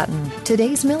forgotten.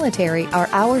 Today's military are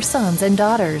our sons and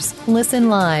daughters. Listen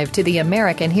live to the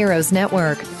American Heroes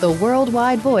Network, the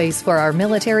worldwide voice for our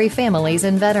military families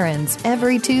and veterans,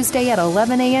 every Tuesday at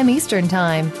 11 a.m. Eastern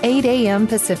Time, 8 a.m.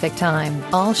 Pacific Time.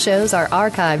 All shows are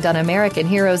archived on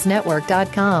AmericanHeroesNetwork.com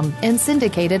and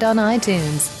syndicated on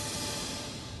iTunes.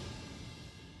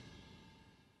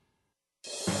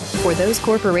 For those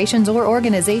corporations or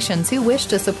organizations who wish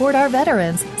to support our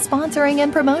veterans, sponsoring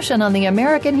and promotion on the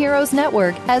American Heroes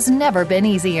Network has never been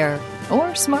easier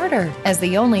or smarter, as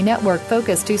the only network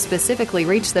focused to specifically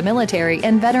reach the military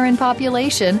and veteran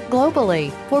population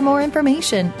globally. For more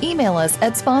information, email us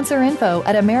at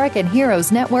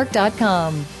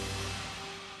sponsorinfo@AmericanHeroesNetwork.com.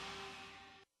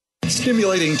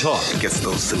 Stimulating talk. It gets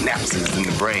those synapses in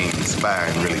the brain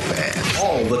firing really fast.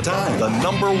 All the time. The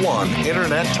 #1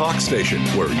 Internet talk station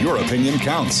where your opinion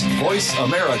counts.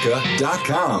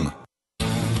 VoiceAmerica.com.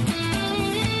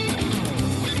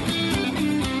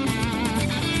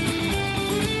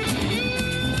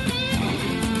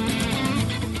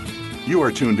 You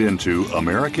are tuned in to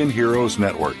American Heroes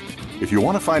Network. If you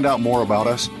want to find out more about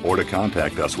us or to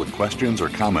contact us with questions or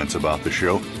comments about the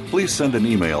show, please send an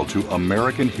email to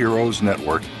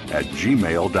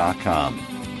AmericanHeroesNetwork@gmail.com.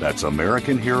 That's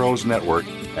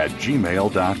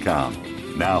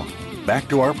AmericanHeroesNetwork@gmail.com. Now, back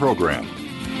to our program.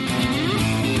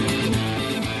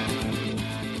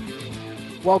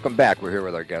 Welcome back. We're here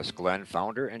with our guest, Glenn,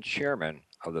 founder and chairman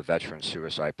of the Veteran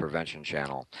Suicide Prevention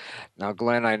Channel. Now,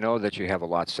 Glenn, I know that you have a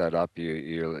lot set up.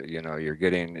 You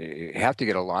have to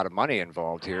get a lot of money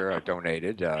involved here,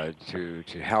 donated to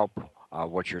help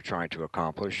what you're trying to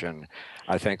accomplish. And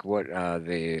I think what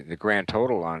the grand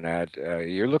total on that,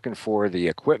 you're looking for the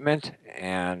equipment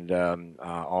and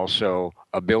also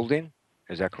a building.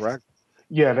 Is that correct?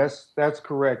 Yeah, that's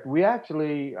correct. We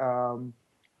actually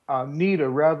need a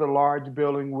rather large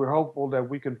building. We're hopeful that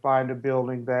we can find a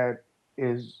building that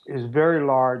is very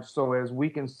large, so as we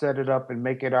can set it up and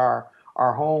make it our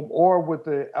home, or with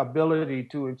the ability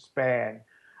to expand.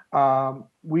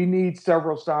 We need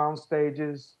several sound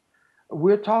stages.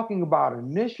 We're talking about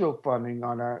initial funding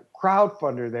on a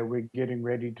crowdfunder that we're getting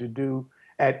ready to do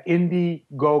at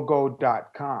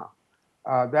Indiegogo.com.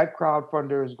 That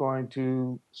crowdfunder is going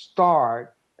to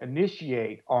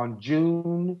initiate on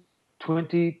June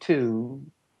 22,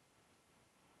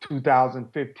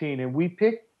 2015, and we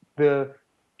picked the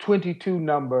 22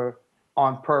 number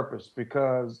on purpose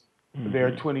because there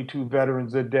are 22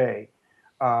 veterans a day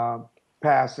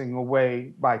passing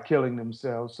away by killing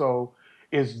themselves. So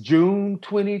is June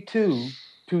 22,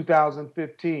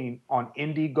 2015 on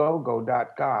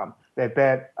Indiegogo.com that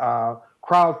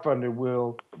crowdfunder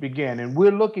will begin. And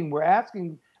we're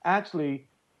asking actually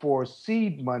for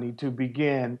seed money to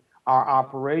begin our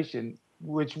operation,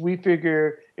 which we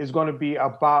figure is going to be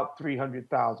about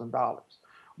 $300,000.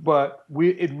 But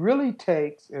it really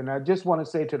takes, and I just want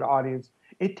to say to the audience,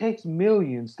 it takes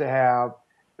millions to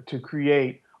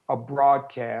create a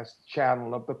broadcast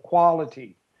channel of the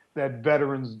quality that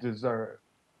veterans deserve.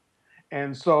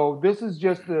 And so this is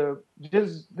just the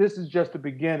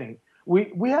beginning.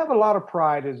 We have a lot of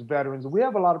pride as veterans. We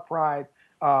have a lot of pride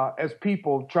as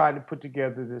people trying to put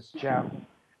together this channel.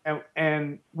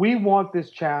 And we want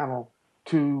this channel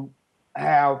to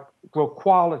have the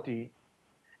quality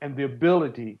and the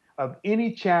ability of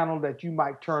any channel that you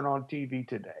might turn on TV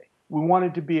today. We want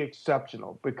it to be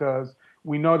exceptional because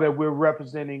we know that we're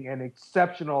representing an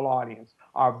exceptional audience,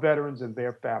 our veterans and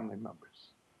their family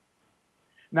members.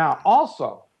 Now,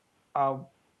 also,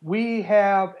 we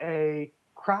have a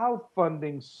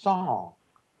crowdfunding song.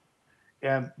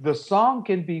 And the song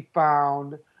can be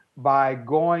found by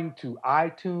going to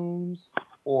iTunes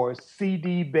or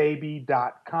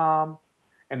cdbaby.com.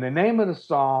 And the name of the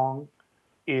song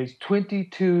is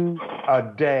 22 a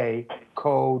Day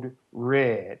Code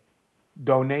Red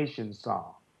donation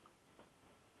song.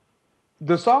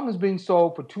 The song is being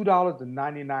sold for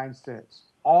 $2.99.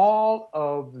 All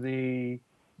of the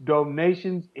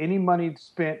donations, any money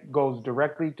spent goes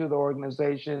directly to the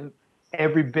organization,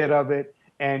 every bit of it,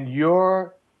 and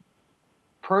your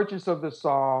purchase of the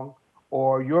song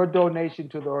or your donation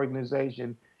to the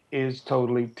organization is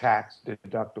totally tax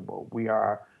deductible.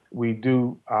 We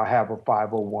do have a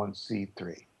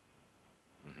 501c3.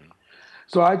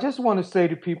 So I just want to say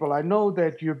to people, I know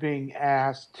that you're being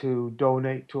asked to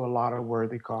donate to a lot of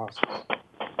worthy causes.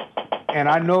 And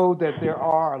I know that there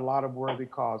are a lot of worthy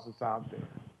causes out there.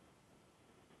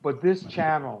 But this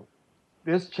channel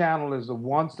is a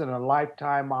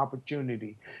once-in-a-lifetime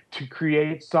opportunity to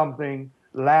create something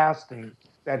lasting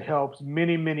that helps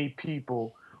many, many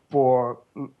people for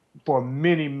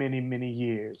many, many, many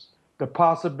years. The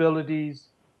possibilities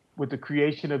with the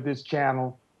creation of this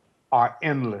channel are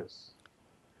endless.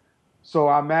 So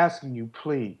I'm asking you,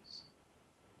 please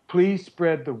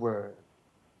spread the word.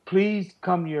 Please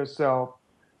come yourself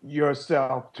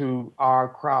to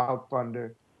our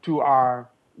crowdfunder, to our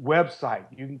website.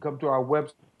 You can come to our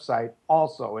website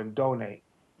also and donate.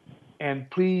 And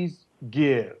please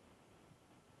give.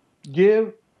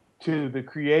 Give to the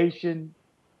creation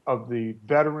of the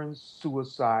Veterans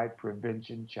Suicide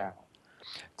Prevention Channel.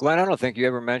 Glenn, I don't think you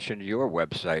ever mentioned your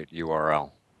website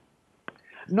URL.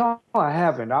 No, I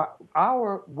haven't.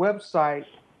 Our website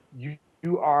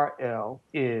URL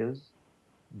is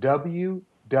VSPC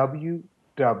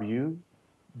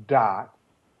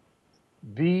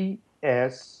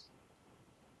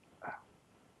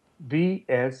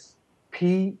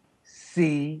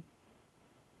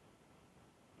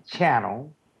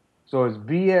so it's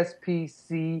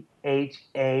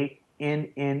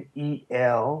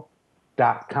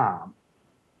VSPCHANNEL.com.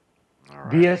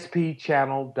 Right.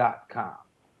 VSPchannel.com.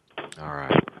 All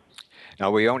right.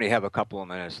 Now, we only have a couple of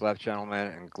minutes left, gentlemen.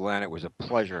 And Glenn, it was a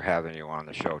pleasure having you on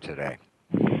the show today.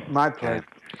 My pleasure.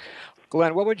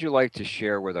 Glenn, what would you like to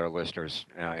share with our listeners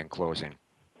in closing?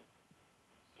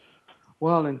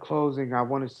 Well, in closing, I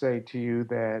want to say to you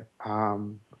that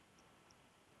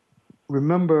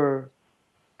remember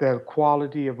that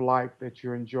quality of life that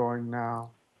you're enjoying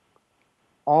now.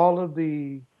 All of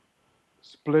the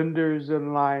splendors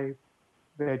in life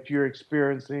that you're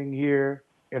experiencing here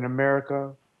in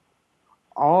America,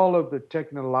 all of the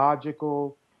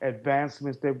technological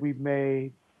advancements that we've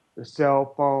made, the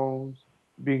cell phones,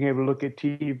 being able to look at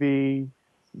TV,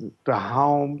 the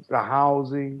homes, the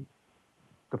housing,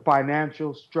 the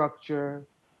financial structure,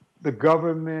 the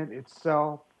government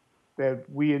itself that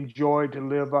we enjoy to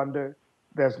live under,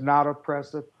 that's not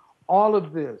oppressive. All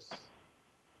of it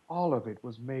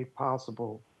was made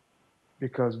possible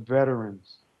because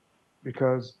veterans,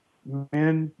 because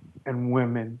men and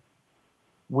women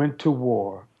went to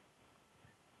war,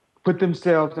 put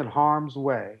themselves in harm's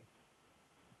way,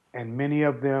 and many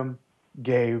of them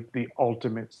gave the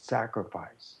ultimate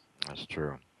sacrifice. That's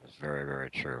true. That's very, very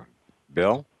true.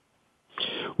 Bill?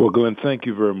 Well, Glenn, thank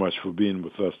you very much for being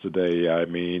with us today. I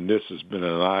mean, this has been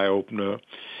an eye-opener.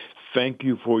 Thank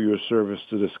you for your service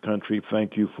to this country.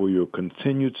 Thank you for your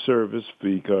continued service,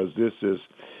 because this is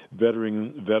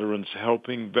veterans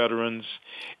helping veterans,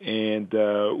 and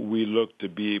we look to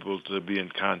be able to be in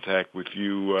contact with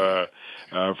you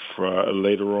for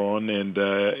later on,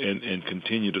 and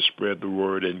continue to spread the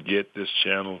word and get this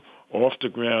channel off the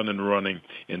ground and running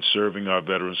in serving our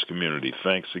veterans community.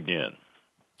 Thanks again.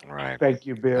 All right. Thank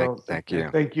you, Bill. Thank you.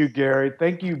 Thank you, Gary.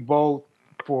 Thank you both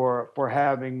for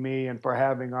having me and for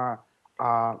having our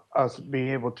us being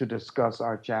able to discuss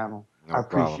our channel. No I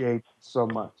appreciate it so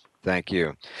much. Thank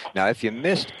you. Now, if you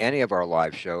missed any of our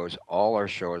live shows, all our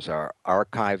shows are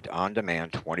archived on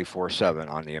demand 24/7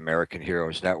 on the American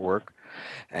Heroes Network.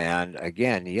 And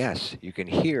again, yes, you can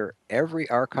hear every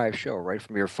archive show right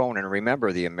from your phone. And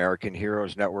remember, the American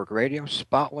Heroes Network Radio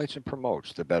spotlights and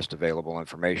promotes the best available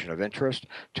information of interest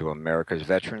to America's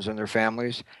veterans and their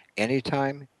families,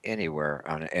 anytime, anywhere,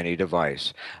 on any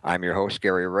device. I'm your host,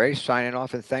 Gary Ray, signing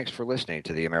off, and thanks for listening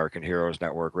to the American Heroes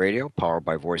Network Radio, powered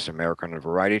by Voice America on the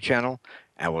Variety Channel,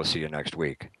 and we'll see you next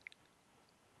week.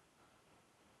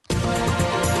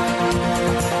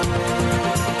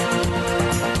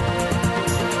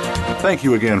 Thank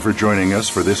you again for joining us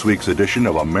for this week's edition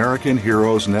of American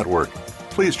Heroes Network.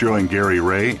 Please join Gary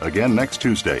Ray again next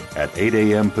Tuesday at 8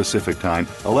 a.m. Pacific Time,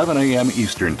 11 a.m.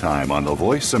 Eastern Time on the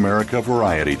Voice America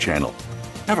Variety Channel.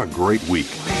 Have a great week.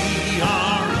 We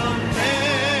are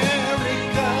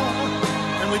America,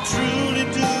 and we truly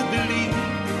do believe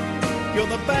you're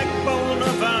the backbone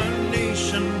of our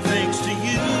nation. Thanks to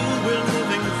you, we're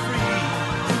living free.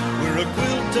 We're a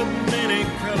quilt